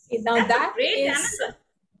 Now That's that a great is answer.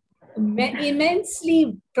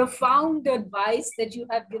 immensely profound advice that you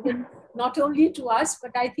have given not only to us,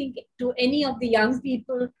 but I think to any of the young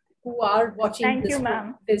people who are watching Thank you,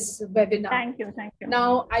 ma'am. this webinar. Thank you.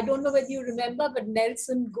 Now, I don't know whether you remember, but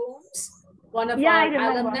Nelson Gomes, one of Yeah,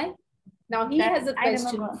 our alumni, now he has a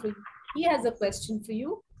question for you. He has a question for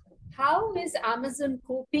you. How is Amazon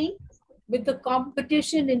coping with the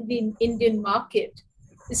competition in the Indian market,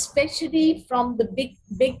 especially from the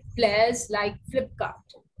big players like Flipkart?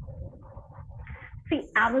 See,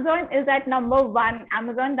 Amazon is at number one.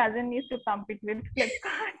 Amazon doesn't need to compete with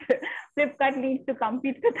Flipkart. Flipkart needs to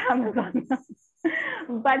compete with Amazon.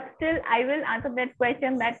 But still, I will answer that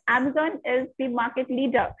question that Amazon is the market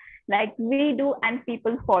leader, like we do, and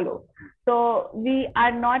people follow. So we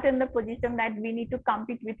are not in the position that we need to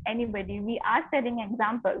compete with anybody. We are setting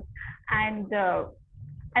examples, and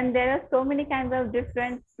there are so many kinds of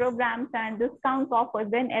different programs and discounts offers.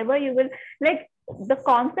 Whenever you will, like, the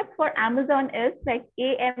concept for Amazon is like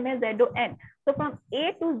AMAZON. So from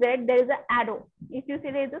A to Z, there is an arrow. If you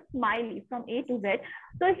see, there is a smiley from A to Z.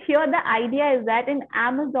 So here the idea is that in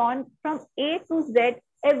Amazon, from A to Z,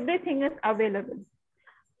 everything is available.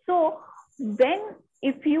 So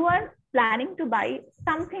if you are planning to buy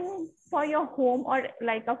something for your home or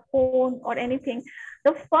like a phone or anything,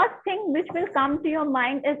 the first thing which will come to your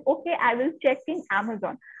mind is, okay, I will check in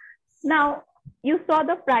Amazon. Now, you saw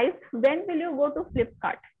the price. When will you go to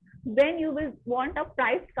Flipkart? When you will want a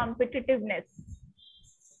price competitiveness.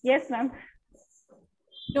 Yes, ma'am.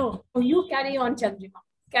 No, you carry on, Chandrima.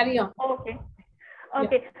 Carry on. Okay.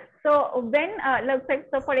 Yeah. So when,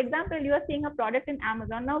 so for example, you are seeing a product in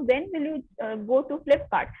Amazon. Now, when will you go to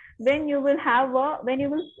Flipkart? When you will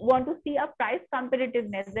want to see a price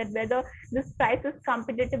competitiveness, that whether this price is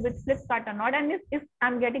competitive with Flipkart or not. And if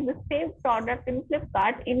I'm getting the same product in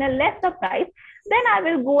Flipkart in a lesser price, then I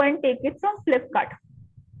will go and take it from Flipkart.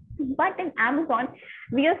 But in Amazon,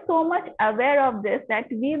 we are so much aware of this that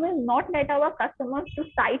we will not let our customers to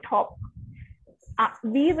site hop.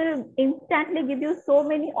 We will instantly give you so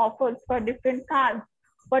many offers for different cards,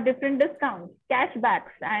 for different discounts,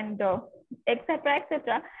 cashbacks, and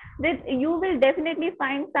etc. That you will definitely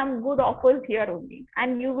find some good offers here only,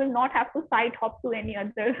 and you will not have to site hop to any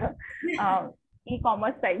other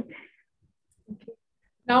e-commerce site. Okay.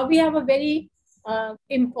 Now we have a very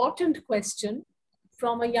important question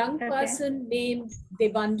from a young person named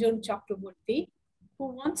Debanjan Chakraborty, who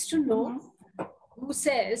wants to know, who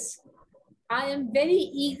says, I am very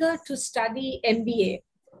eager to study MBA,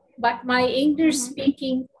 but my English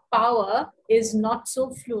speaking power is not so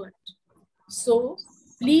fluent. So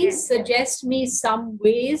please suggest me some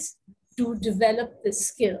ways to develop this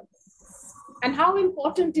skill. And how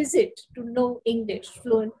important is it to know English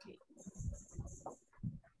fluently?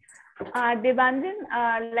 Debanjan,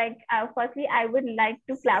 firstly, I would like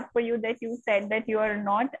to clap for you that you said that you are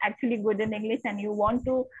not actually good in English and you want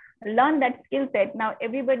to learn that skill set. Now,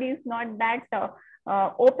 everybody is not that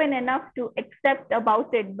open enough to accept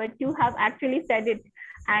about it, but you have actually said it,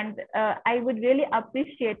 and I would really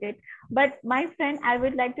appreciate it. But my friend, I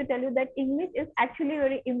would like to tell you that English is actually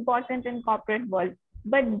very important in corporate world.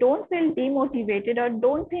 But don't feel demotivated or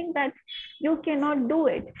don't think that you cannot do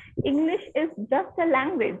it. English is just a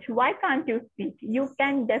language. Why can't you speak? You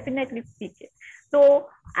can definitely speak it. So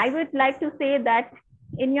I would like to say that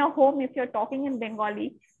in your home, if you're talking in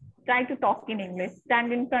Bengali, try to talk in English,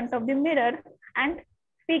 stand in front of the mirror and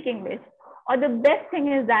speak English. Or the best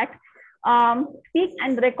thing is that speak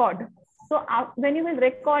and record. So when you will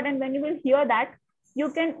record and when you will hear that, you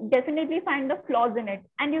can definitely find the flaws in it,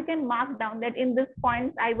 and you can mark down that in this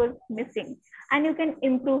point I was missing, and you can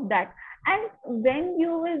improve that. And when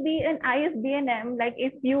you will be an ISB&M, like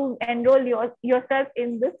if you enroll yourself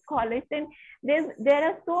in this college, then there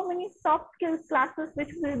are so many soft skills classes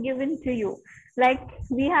which will be given to you. Like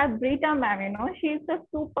we have Rita ma'am, she's a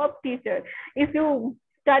superb teacher. If you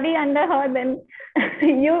study under her, then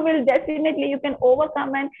you can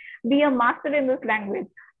overcome and be a master in this language.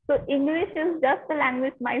 So English is just a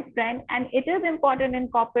language, my friend, and it is important in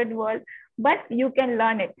corporate world, but you can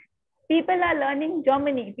learn it. People are learning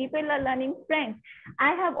Germany, people are learning French.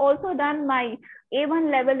 I have also done my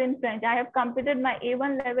A1 level in French. I have completed my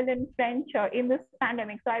A1 level in French in this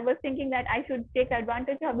pandemic. So I was thinking that I should take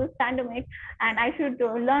advantage of this pandemic and I should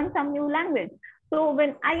learn some new language. So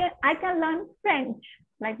when I can learn French,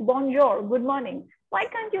 like bonjour, good morning. Why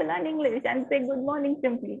can't you learn English and say good morning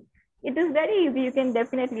simply? It is very easy. You can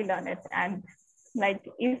definitely learn it. And like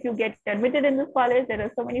if you get admitted in this college, there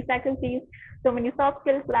are so many faculties, so many soft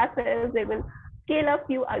skill classes. They will scale up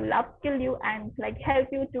you, upskill you, and like help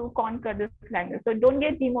you to conquer this language. So don't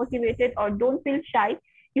get demotivated or don't feel shy.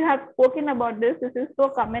 You have spoken about this. This is so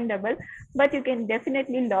commendable, but you can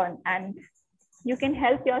definitely learn, and you can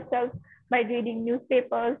help yourself by reading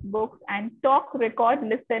newspapers, books, and talk, record,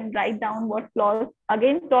 listen, write down what flaws,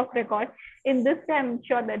 again talk, record. In this way, I'm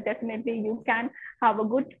sure that definitely you can have a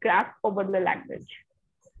good grasp over the language.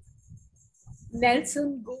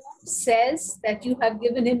 Nelson Ghosh says that you have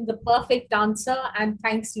given him the perfect answer and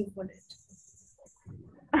thanks you for it.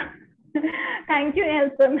 Thank you,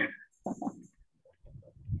 Nelson.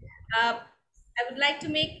 I would like to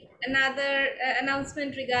make another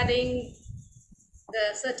announcement regarding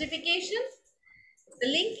the certification. The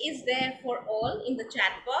link is there for all in the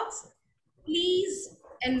chat box. Please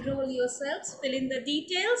enroll yourselves, fill in the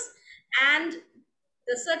details, and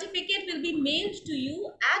the certificate will be mailed to you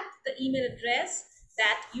at the email address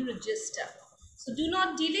that you register. So do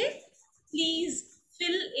not delay. Please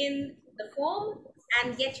fill in the form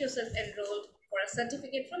and get yourself enrolled for a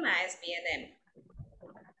certificate from ISB&M.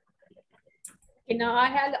 Okay, now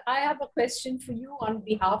I have a question for you on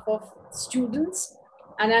behalf of students,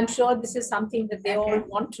 and I'm sure this is something that they all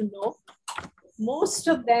want to know. Most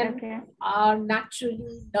of them are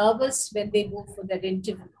naturally nervous when they go for their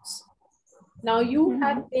interviews. Now you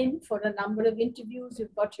have been for a number of interviews.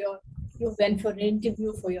 You went for an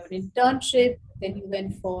interview for your internship, then you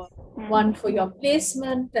went for one for your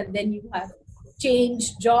placement, and then you have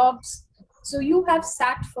changed jobs. So you have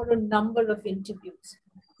sat for a number of interviews.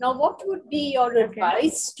 Now, what would be your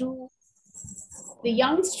advice to the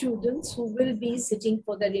young students who will be sitting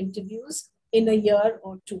for their interviews in a year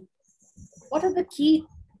or two? What are the key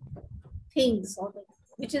things, or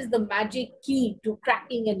which is the magic key to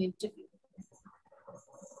cracking an interview?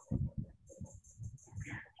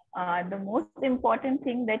 The most important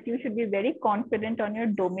thing that you should be very confident on your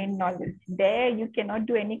domain knowledge. There you cannot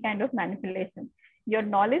do any kind of manipulation. Your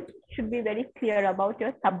knowledge should be very clear about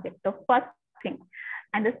your subject, the first thing.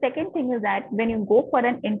 And the second thing is that when you go for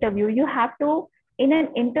an interview, you have to, in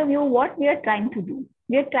an interview, what we are trying to do,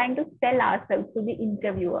 we are trying to sell ourselves to the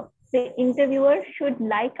interviewer. The interviewer should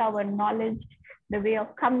like our knowledge, the way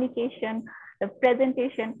of communication, the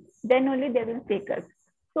presentation, then only they will take us.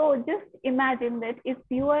 So just imagine that if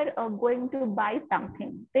you are going to buy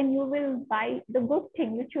something, then you will buy the good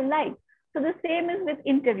thing which you like. So the same is with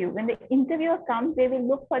interview. When the interviewer comes, they will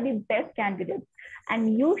look for the best candidates,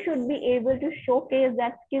 and you should be able to showcase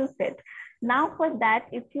that skill set. Now for that,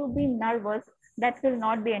 if you be nervous, that will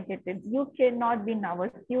not be entertained. You cannot be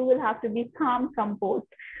nervous. You will have to be calm, composed.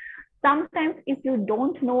 Sometimes if you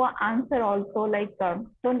don't know an answer also, like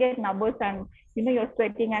don't get nervous and you're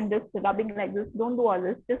sweating and just rubbing like this. Don't do all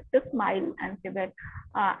this. Just smile and say that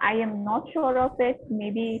I am not sure of it.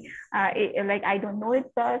 Maybe like I don't know it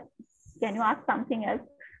first. Can you ask something else?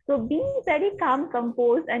 So be very calm,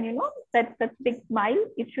 composed, and that big smile.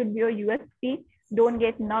 It should be your USP. Don't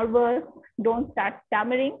get nervous. Don't start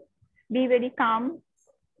stammering. Be very calm.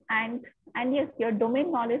 And yes, your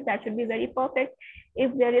domain knowledge, that should be very perfect.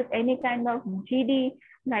 If there is any kind of GD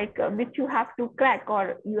like which you have to crack,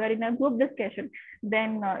 or you are in a group discussion,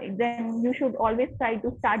 then you should always try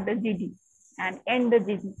to start the GD and end the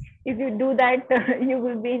GD. If you do that, you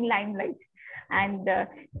will be in limelight. And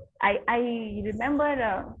I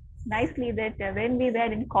remember nicely that when we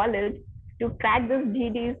were in college, to crack this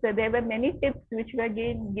GDs, there were many tips which were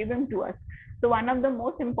given to us. So one of the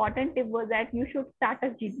most important tip was that you should start a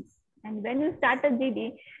GD. And when you start a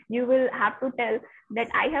GD, you will have to tell that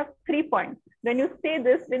I have 3 points. When you say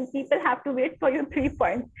this, then people have to wait for your 3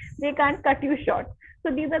 points. They can't cut you short.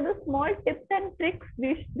 So these are the small tips and tricks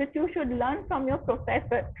which you should learn from your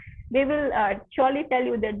professor. They will surely tell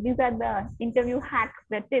you that these are the interview hacks,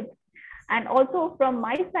 the tips. And also from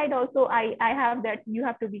my side also, I have that you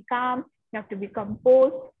have to be calm, you have to be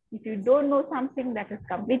composed. If you don't know something, that is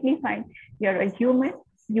completely fine. You're a human.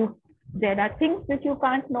 There are things which you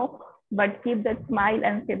can't know, but keep that smile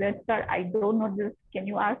and say that, sir, I don't know this. Can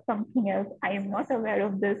you ask something else? I am not aware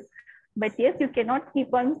of this. But yes, you cannot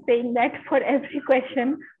keep on saying that for every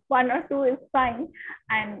question. 1 or 2 is fine.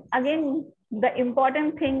 And again, the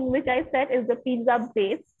important thing which I said is the pizza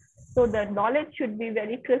base. So the knowledge should be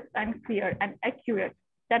very crisp and clear and accurate.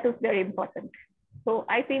 That is very important. So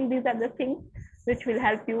I feel these are the things which will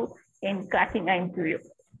help you in cracking an interview.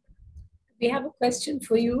 We have a question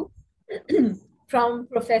for you from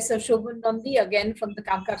Professor Shobhan Nandi, again from the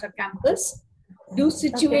Kolkata campus. Do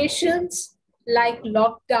situations like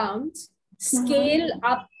lockdowns scale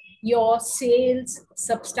up your sales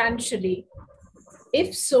substantially?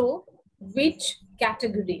 If so, which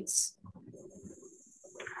categories?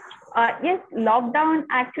 Yes, lockdown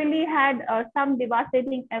actually had some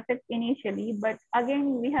devastating effects initially, but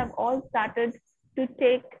again, we have all started to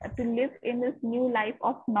live in this new life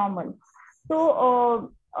of normal.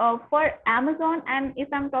 So for Amazon, and if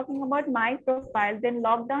I'm talking about my profile, then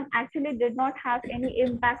lockdown actually did not have any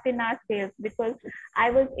impact in our sales because I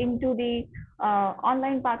was into the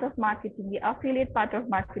online part of marketing, the affiliate part of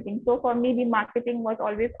marketing. So for me, the marketing was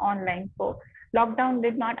always online. So lockdown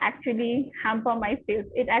did not actually hamper my sales.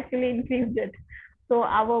 It actually increased it. So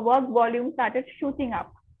our work volume started shooting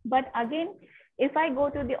up. But again, if I go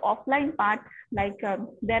to the offline part, like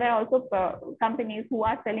there are also companies who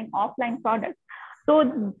are selling offline products.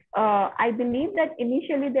 So I believe that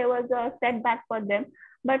initially there was a setback for them.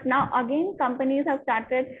 But now again, companies have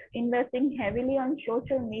started investing heavily on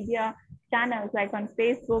social media channels like on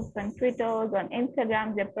Facebook, on Twitter, on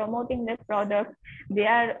Instagram. They're promoting their products. They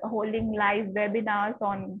are holding live webinars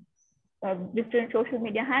on different social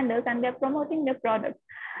media handles, and they're promoting their products.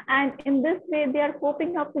 And in this way, they are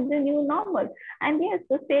coping up with the new normal. And yes,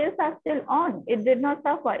 the sales are still on. It did not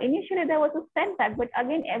suffer. Initially, there was a setback, but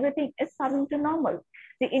again, everything is coming to normal.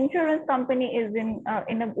 The insurance company is in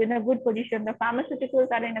a good position. The pharmaceuticals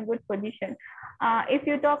are in a good position. If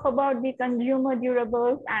you talk about the consumer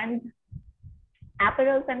durables and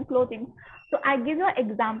apparels and clothing, so I give you an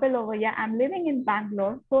example over here. I'm living in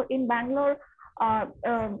Bangalore. So in Bangalore,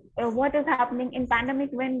 what is happening in pandemic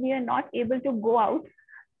when we are not able to go out?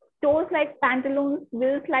 Stores like Pantaloons,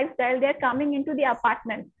 Will's Lifestyle, they're coming into the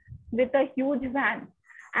apartment with a huge van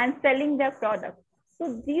and selling their products.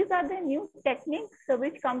 So these are the new techniques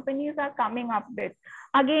which companies are coming up with.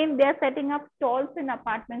 Again, they're setting up stalls in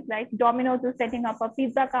apartments, like Domino's is setting up a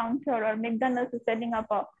pizza counter, or McDonald's is setting up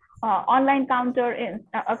a online counter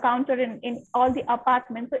in all the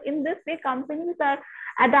apartments. So in this way, companies are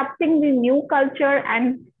adapting the new culture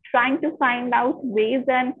and trying to find out ways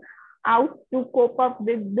and how to cope up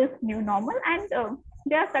with this new normal, and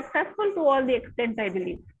they are successful to all the extent, I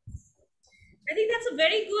believe. I think that's a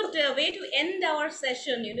very good way to end our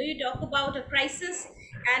session. You talk about a crisis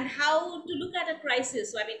and how to look at a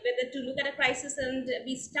crisis. So, I mean, whether to look at a crisis and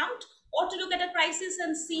be stumped, or to look at a crisis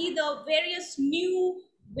and see the various new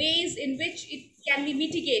ways in which it can be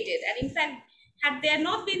mitigated. And in fact, had there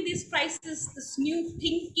not been this crisis, this new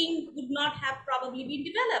thinking would not have probably been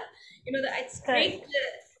developed. It's great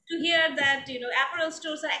to hear that apparel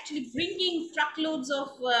stores are actually bringing truckloads of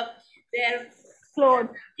their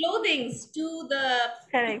clothing to the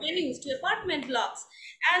venues, to apartment blocks.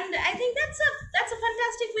 And I think that's a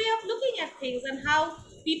fantastic way of looking at things, and how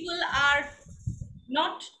people are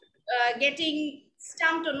not getting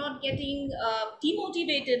stumped or not getting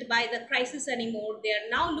demotivated by the crisis anymore. They are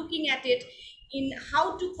now looking at it in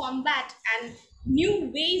how to combat and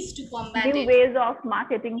new ways to combat it. New ways of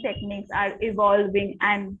marketing techniques are evolving,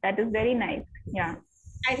 and that is very nice. Yeah.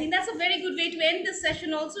 I think that's a very good way to end this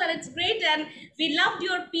session also, and it's great. And we loved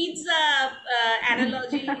your pizza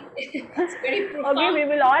analogy. It's very profound. Okay, we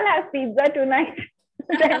will all have pizza tonight.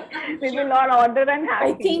 We will all order and have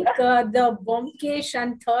I think the Bomkesh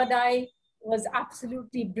and Third Eye was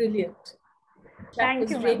absolutely brilliant. That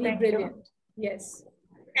was really brilliant. Yes.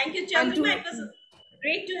 Thank you, Chandrima. It was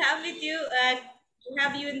great to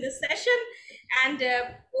have you in this session. And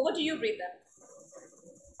over to you, Brita.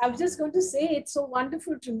 I was just going to say, it's so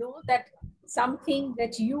wonderful to know that something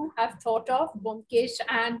that you have thought of, Bomkesh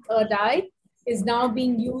and Third Eye, is now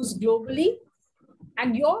being used globally.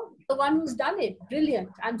 And you're the one who's done it. Brilliant.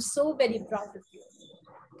 I'm so very proud of you.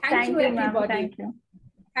 Thank you, ma'am. everybody. Thank you.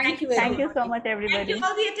 Thank you, Thank you everybody. so much, Thank everybody. you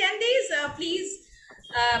all the attendees. Please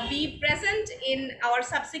be present in our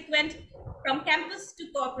subsequent From Campus to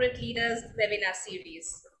Corporate Leaders webinar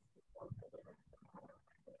series.